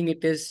 thinking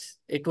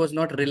it was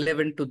not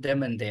relevant to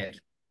them and there.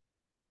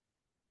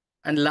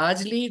 And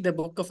largely the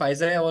book of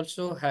Isaiah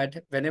also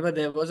had, whenever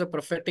there was a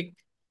prophetic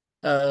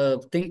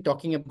thing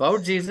talking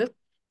about Jesus,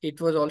 it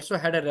was also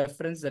had a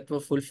reference that were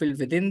fulfilled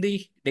within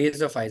the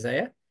days of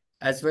Isaiah,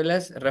 as well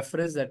as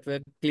reference that were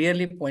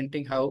clearly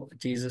pointing how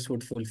Jesus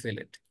would fulfill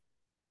it.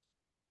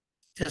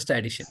 Just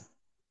addition.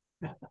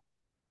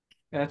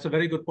 That's a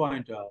very good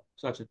point,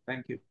 Sachin.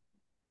 Thank you.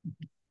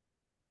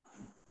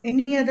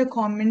 Any other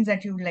comments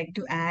that you would like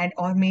to add,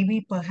 or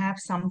maybe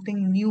perhaps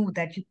something new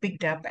that you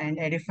picked up and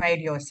edified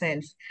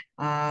yourself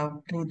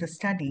through the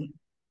study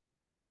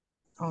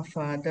of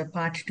the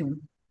part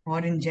 2, or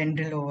in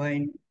general over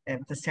in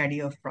the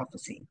study of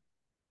prophecy?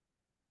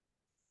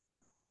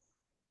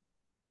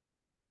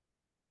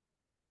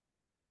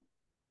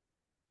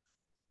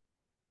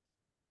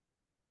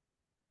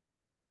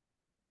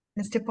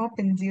 Mr.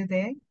 Poppins, you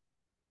there?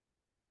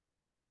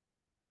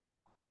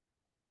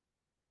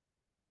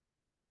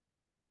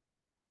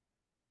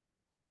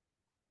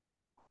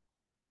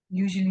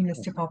 Usually,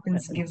 Mr.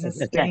 Poppins gives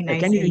us very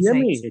nice Can you hear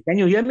insights. me? Can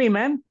you hear me,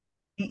 ma'am?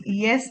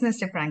 Yes,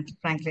 Mr.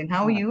 Franklin,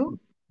 how are you?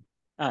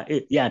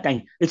 Yeah,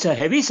 thank you. It's a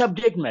heavy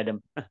subject,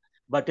 madam,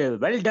 but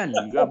well done.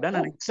 You have done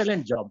an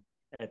excellent job.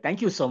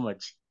 Thank you so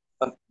much.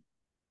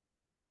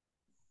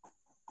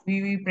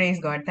 We praise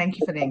God. Thank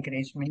you for the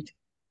encouragement.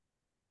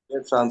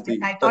 Yes, Shanti.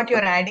 I thought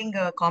you're adding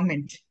a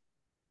comment.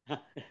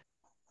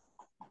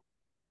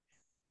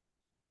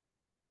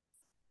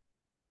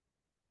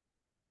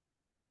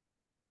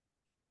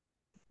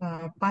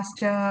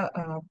 Pastor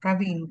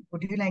Praveen,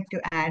 would you like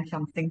to add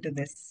something to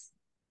this?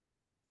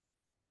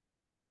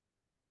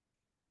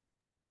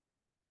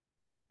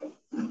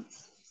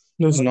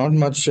 There's not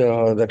much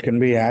that can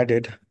be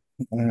added,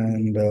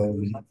 and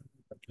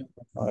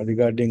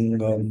regarding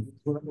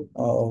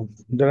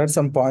there are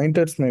some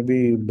pointers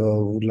maybe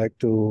would like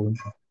to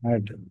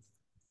add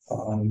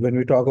when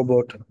we talk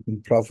about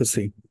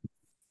prophecy.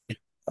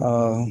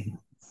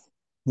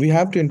 We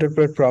have to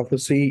interpret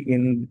prophecy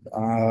in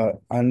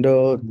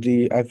under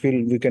the. I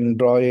feel we can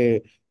draw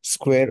a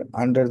square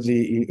under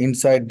the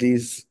inside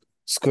these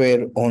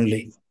square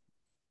only.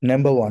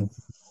 Number one,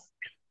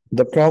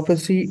 the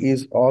prophecy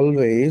is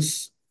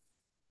always.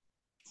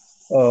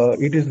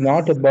 It is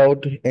not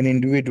about an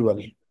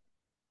individual.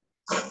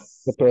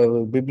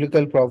 The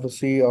biblical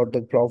prophecy or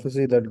the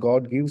prophecy that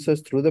God gives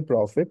us through the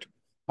prophet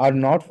are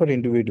not for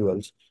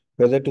individuals.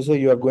 Whether to say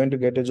you are going to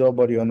get a job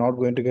or you are not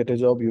going to get a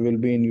job, you will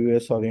be in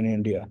US or in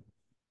India.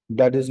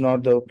 That is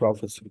not the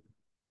prophecy.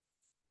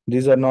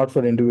 These are not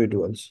for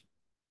individuals.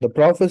 The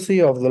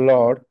prophecy of the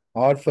Lord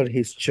are for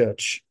his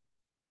church.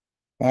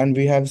 And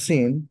we have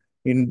seen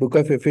in book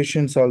of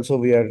Ephesians also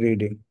we are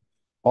reading.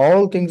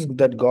 All things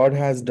that God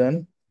has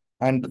done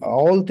and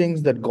all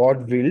things that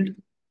God willed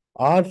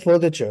are for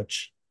the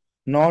church,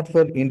 not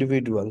for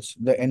individuals.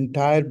 The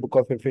entire book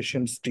of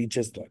Ephesians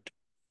teaches that.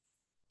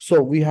 So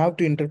we have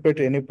to interpret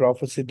any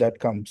prophecy that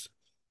comes.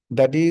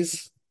 That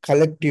is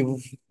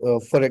collective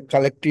for a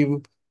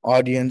collective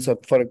audience or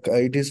for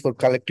it is for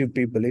collective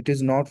people. It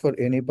is not for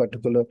any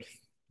particular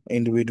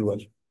individual.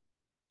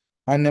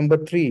 And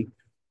number three,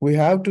 we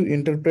have to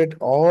interpret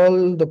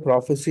all the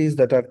prophecies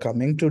that are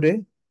coming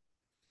today,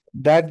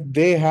 that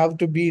they have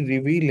to be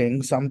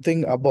revealing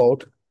something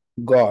about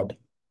God,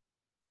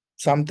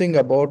 something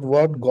about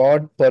what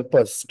God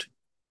purposed.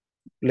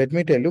 Let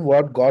me tell you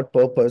what God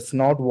purposed,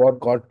 not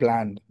what God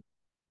planned.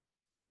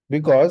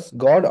 Because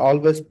God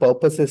always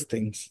purposes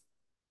things.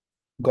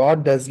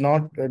 God does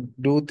not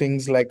do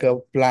things like a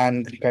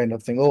plan kind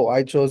of thing. Oh,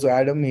 I chose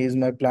Adam, he is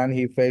my plan,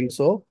 he failed,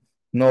 so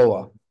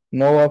Noah.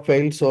 Noah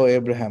failed, so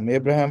Abraham.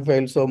 Abraham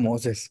failed, so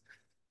Moses.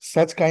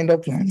 Such kind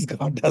of plans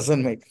God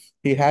doesn't make.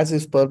 He has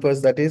his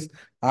purpose, that is,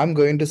 I'm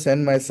going to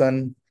send my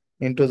son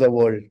into the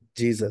world,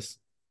 Jesus.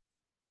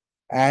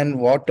 And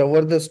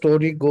whatever the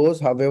story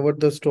goes, however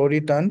the story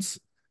turns,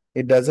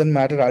 it doesn't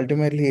matter.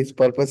 Ultimately, his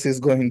purpose is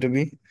going to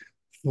be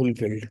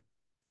fulfilled.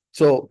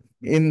 So,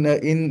 in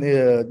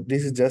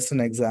this is just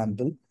an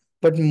example,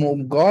 but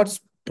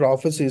God's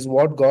prophecies,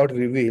 what God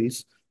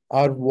reveals,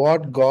 are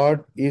what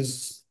God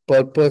is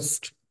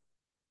purposed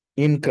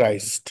in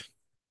Christ.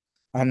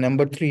 And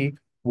number three,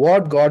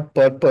 what God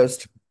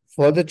purposed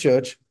for the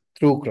church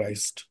through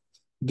Christ.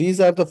 These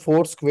are the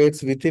four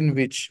squares within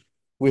which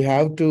we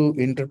have to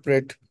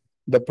interpret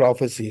the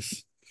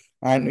prophecies.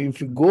 And if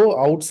you go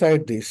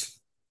outside this,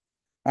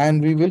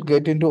 and we will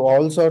get into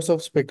all sorts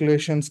of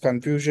speculations,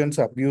 confusions,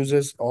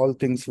 abuses, all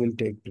things will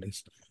take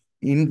place.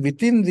 In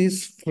within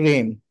this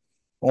frame,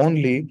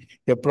 only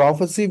a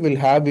prophecy will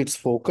have its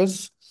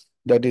focus,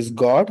 that is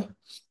God.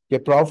 A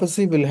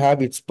prophecy will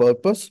have its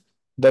purpose,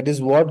 that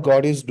is what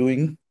God is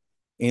doing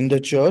in the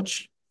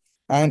church,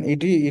 and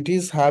it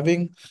is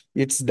having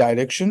its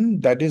direction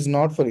that is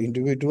not for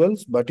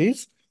individuals but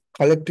is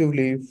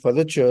collectively for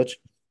the church,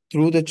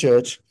 through the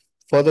church,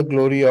 for the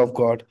glory of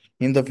God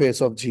in the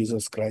face of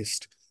Jesus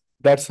Christ.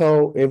 That's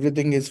how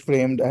everything is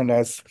framed. And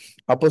as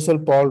Apostle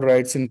Paul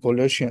writes in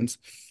Colossians,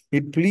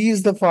 it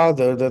pleased the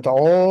Father that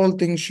all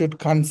things should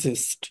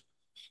consist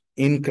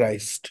in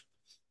Christ.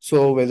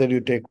 So whether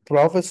you take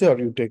prophecy or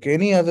you take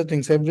any other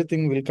things,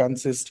 everything will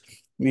consist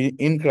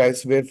in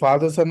Christ, where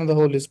Father, Son, and the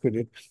Holy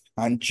Spirit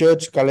and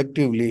church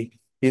collectively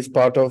is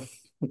part of,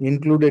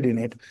 included in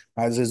it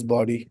as his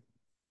body.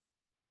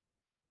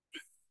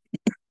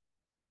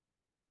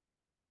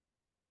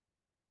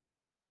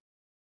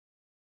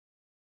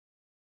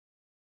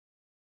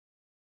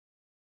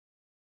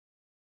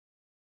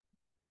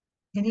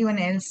 Anyone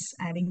else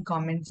adding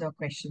comments or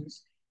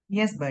questions?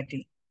 Yes,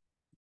 Bertie.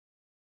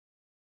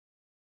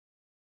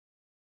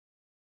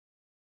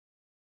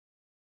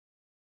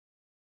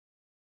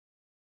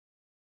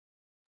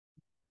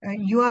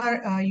 You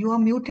are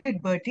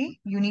muted, Bertie.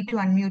 You need to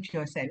unmute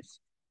yourself.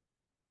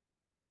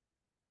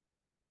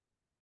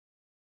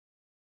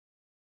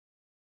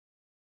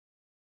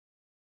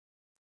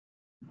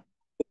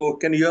 Oh,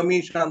 can you hear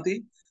me,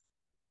 Shanti?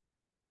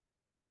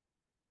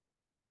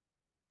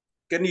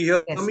 Can you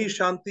hear Yes. me,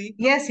 Shanti?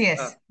 Yes,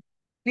 yes.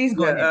 Please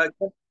go ahead. I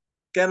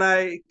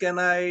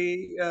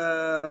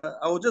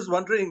was just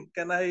wondering,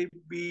 can I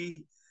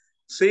be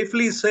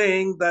safely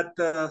saying that,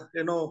 uh,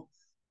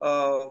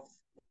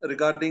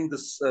 regarding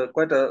this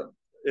quite a,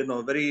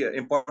 very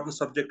important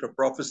subject of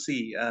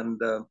prophecy and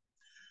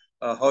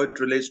how it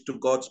relates to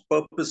God's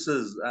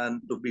purposes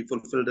and to be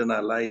fulfilled in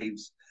our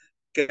lives.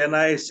 Can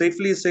I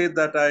safely say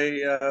that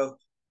I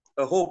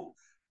hope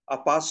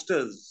our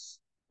pastors,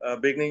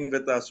 beginning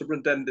with our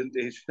superintendent,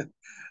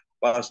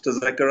 Pastor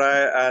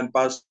Zachariah and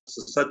Pastor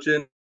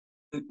Sachin,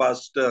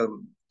 Pastor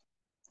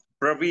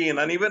Praveen,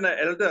 and even an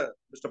elder,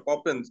 Mr.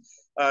 Poppins,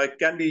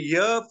 can we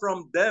hear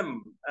from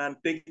them and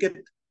take it,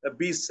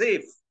 be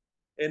safe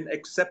in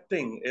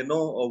accepting,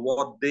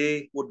 what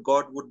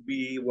God would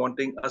be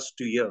wanting us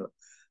to hear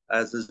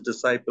as His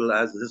disciple,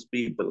 as His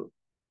people.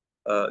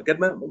 Get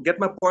my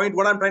point.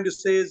 What I'm trying to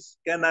say is,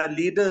 can our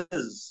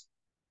leaders,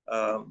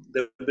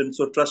 they've been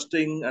so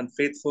trusting and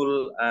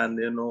faithful, and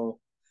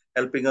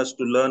helping us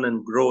to learn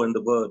and grow in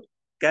the Word.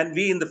 Can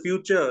we in the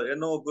future,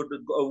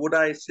 would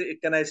I say,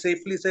 can I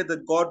safely say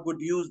that God would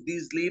use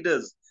these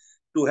leaders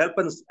to help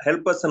us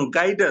and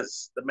guide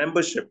us, the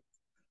membership,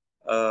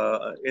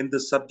 in the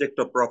subject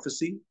of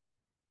prophecy?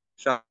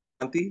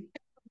 Shanti?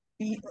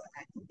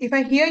 If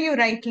I hear you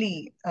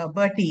rightly,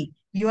 Bertie,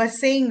 you are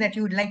saying that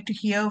you would like to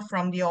hear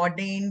from the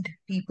ordained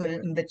people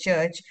in the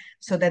church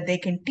so that they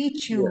can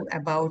teach you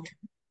about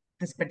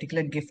this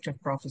particular gift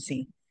of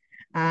prophecy.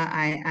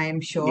 I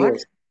am sure,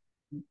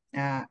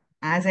 Yes.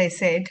 as I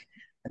said,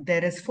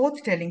 there is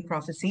forth-telling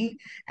prophecy,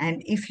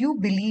 and if you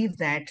believe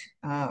that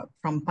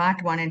from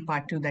part one and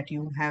part two that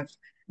you have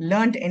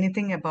learned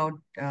anything about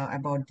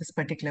this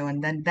particular one,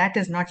 then that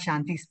is not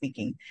Shanti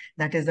speaking.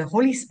 That is the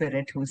Holy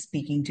Spirit who is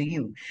speaking to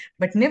you.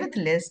 But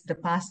nevertheless, the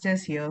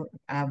pastors here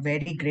are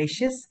very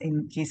gracious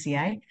in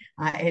GCI.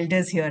 Our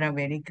elders here are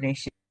very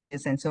gracious.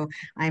 And so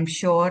I'm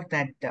sure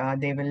that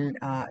they will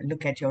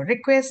look at your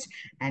request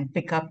and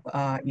pick up,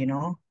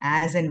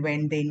 as and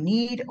when they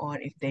need,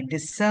 or if they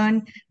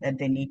discern that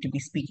they need to be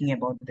speaking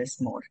about this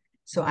more.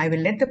 So I will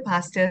let the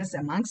pastors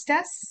amongst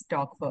us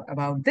talk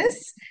about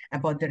this,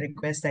 about the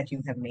request that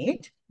you have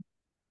made.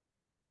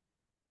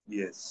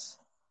 Yes.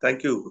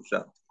 Thank you,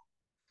 Shanti.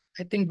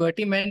 I think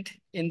Bertie meant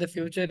in the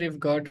future, if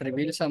God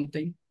reveals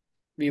something,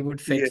 we would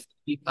Yes.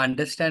 faithfully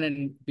understand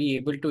and be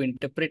able to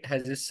interpret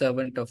as a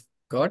servant of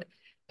God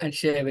and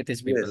share with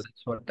his people. Yes.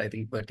 That's what I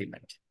think Bertie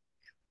meant.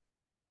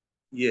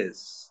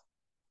 Yes.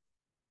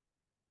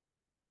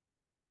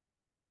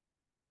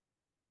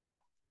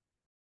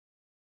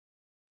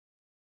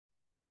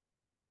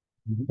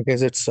 I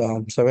guess it's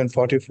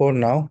 7:44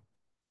 now.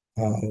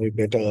 We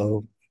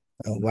better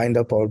wind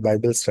up our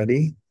Bible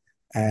study.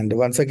 And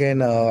once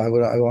again, I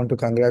want to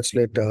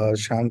congratulate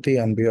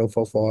Shanti on behalf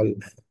of all,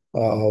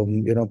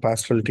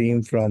 pastoral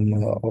team from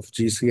of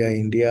GCI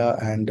India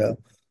and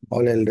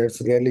all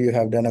elders. Really, you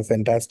have done a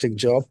fantastic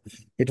job.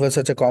 It was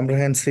such a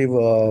comprehensive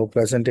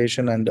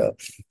presentation, and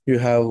you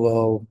have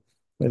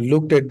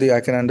looked at the.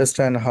 I can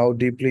understand how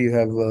deeply you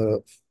have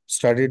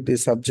studied the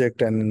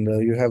subject, and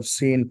you have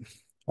seen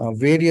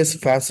various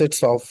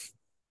facets of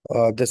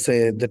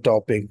the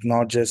topic,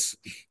 not just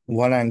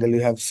one angle.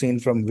 You have seen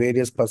from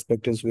various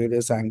perspectives,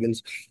 various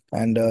angles,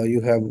 and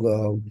you have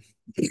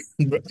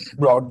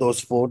brought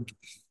those forth,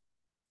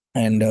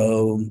 and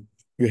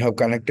you have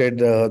connected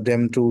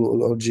them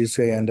to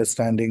GCI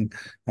understanding,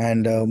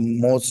 and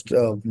most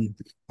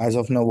as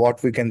of now,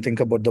 what we can think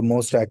about the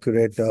most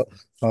accurate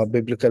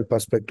biblical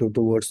perspective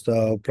towards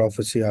the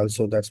prophecy.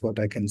 Also, that's what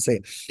I can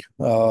say.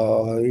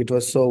 It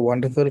was so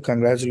wonderful.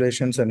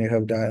 Congratulations, and you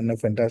have done a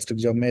fantastic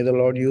job. May the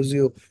Lord use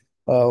you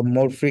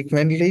more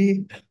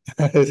frequently.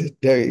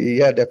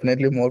 Yeah,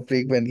 definitely more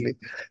frequently.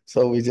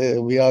 So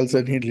we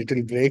also need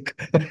little break.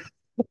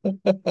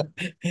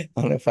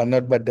 On a fun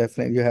note, but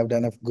definitely you have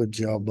done a good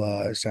job,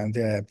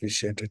 Shanti. I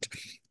appreciate it,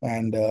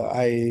 and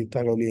I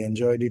thoroughly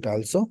enjoyed it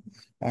also.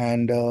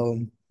 And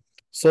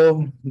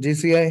so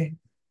GCI,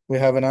 we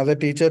have another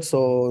teacher.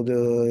 So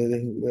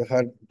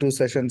her 2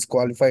 sessions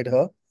qualified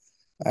her,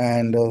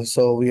 and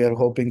so we are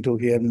hoping to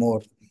hear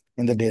more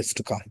in the days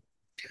to come.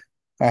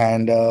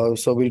 And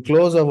so we'll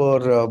close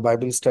our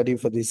Bible study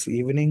for this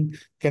evening.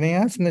 Can I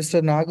ask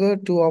Mr. Nagar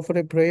to offer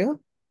a prayer?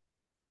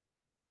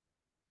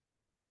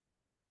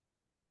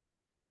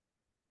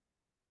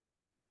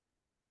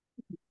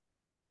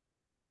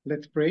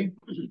 Let's pray.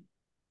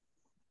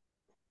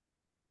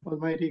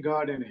 Almighty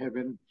God in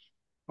heaven,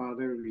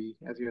 Father, we,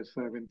 as your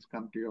servants,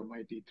 come to your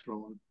mighty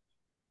throne,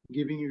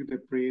 giving you the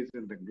praise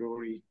and the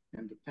glory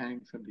and the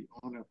thanks and the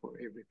honor for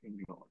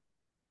everything, Lord.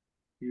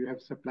 You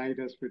have supplied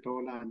us with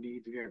all our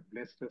needs. You have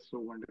blessed us so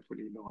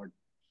wonderfully, Lord.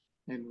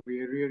 And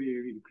we are really,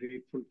 really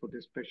grateful for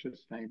this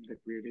precious time that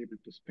we are able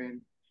to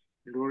spend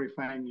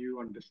glorifying you,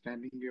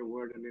 understanding your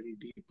word a little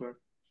deeper,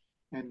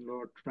 and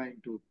Lord, trying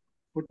to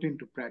put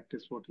into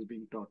practice what is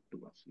being taught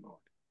to us, Lord.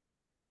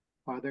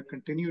 Father,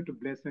 continue to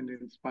bless and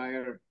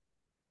inspire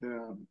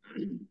the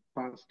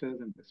pastors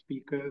and the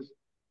speakers,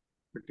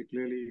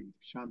 particularly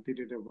Shanti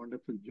did a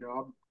wonderful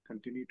job.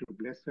 Continue to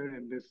bless her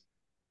in this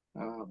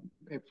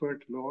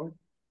effort, Lord,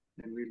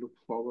 and we look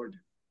forward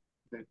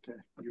that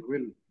you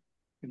will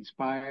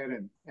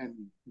inspire and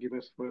give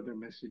us further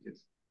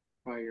messages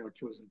by your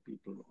chosen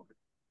people, Lord.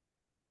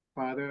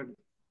 Father,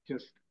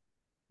 just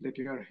let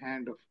your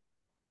hand of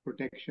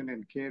protection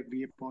and care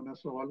be upon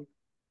us all.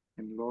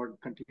 And Lord,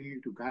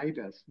 continue to guide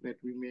us that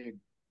we may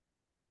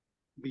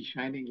be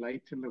shining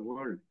lights in the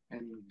world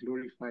and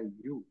glorify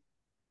you,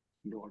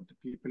 Lord.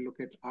 The people look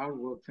at our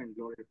works and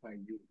glorify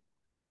you.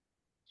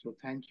 So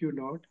thank you,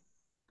 Lord.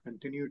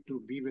 Continue to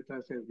be with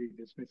us as we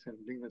dismiss and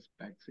bring us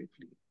back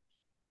safely.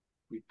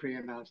 We pray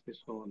and ask this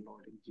all,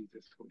 Lord, in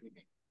Jesus' holy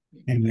name.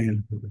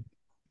 Amen.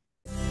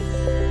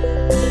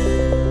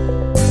 Amen.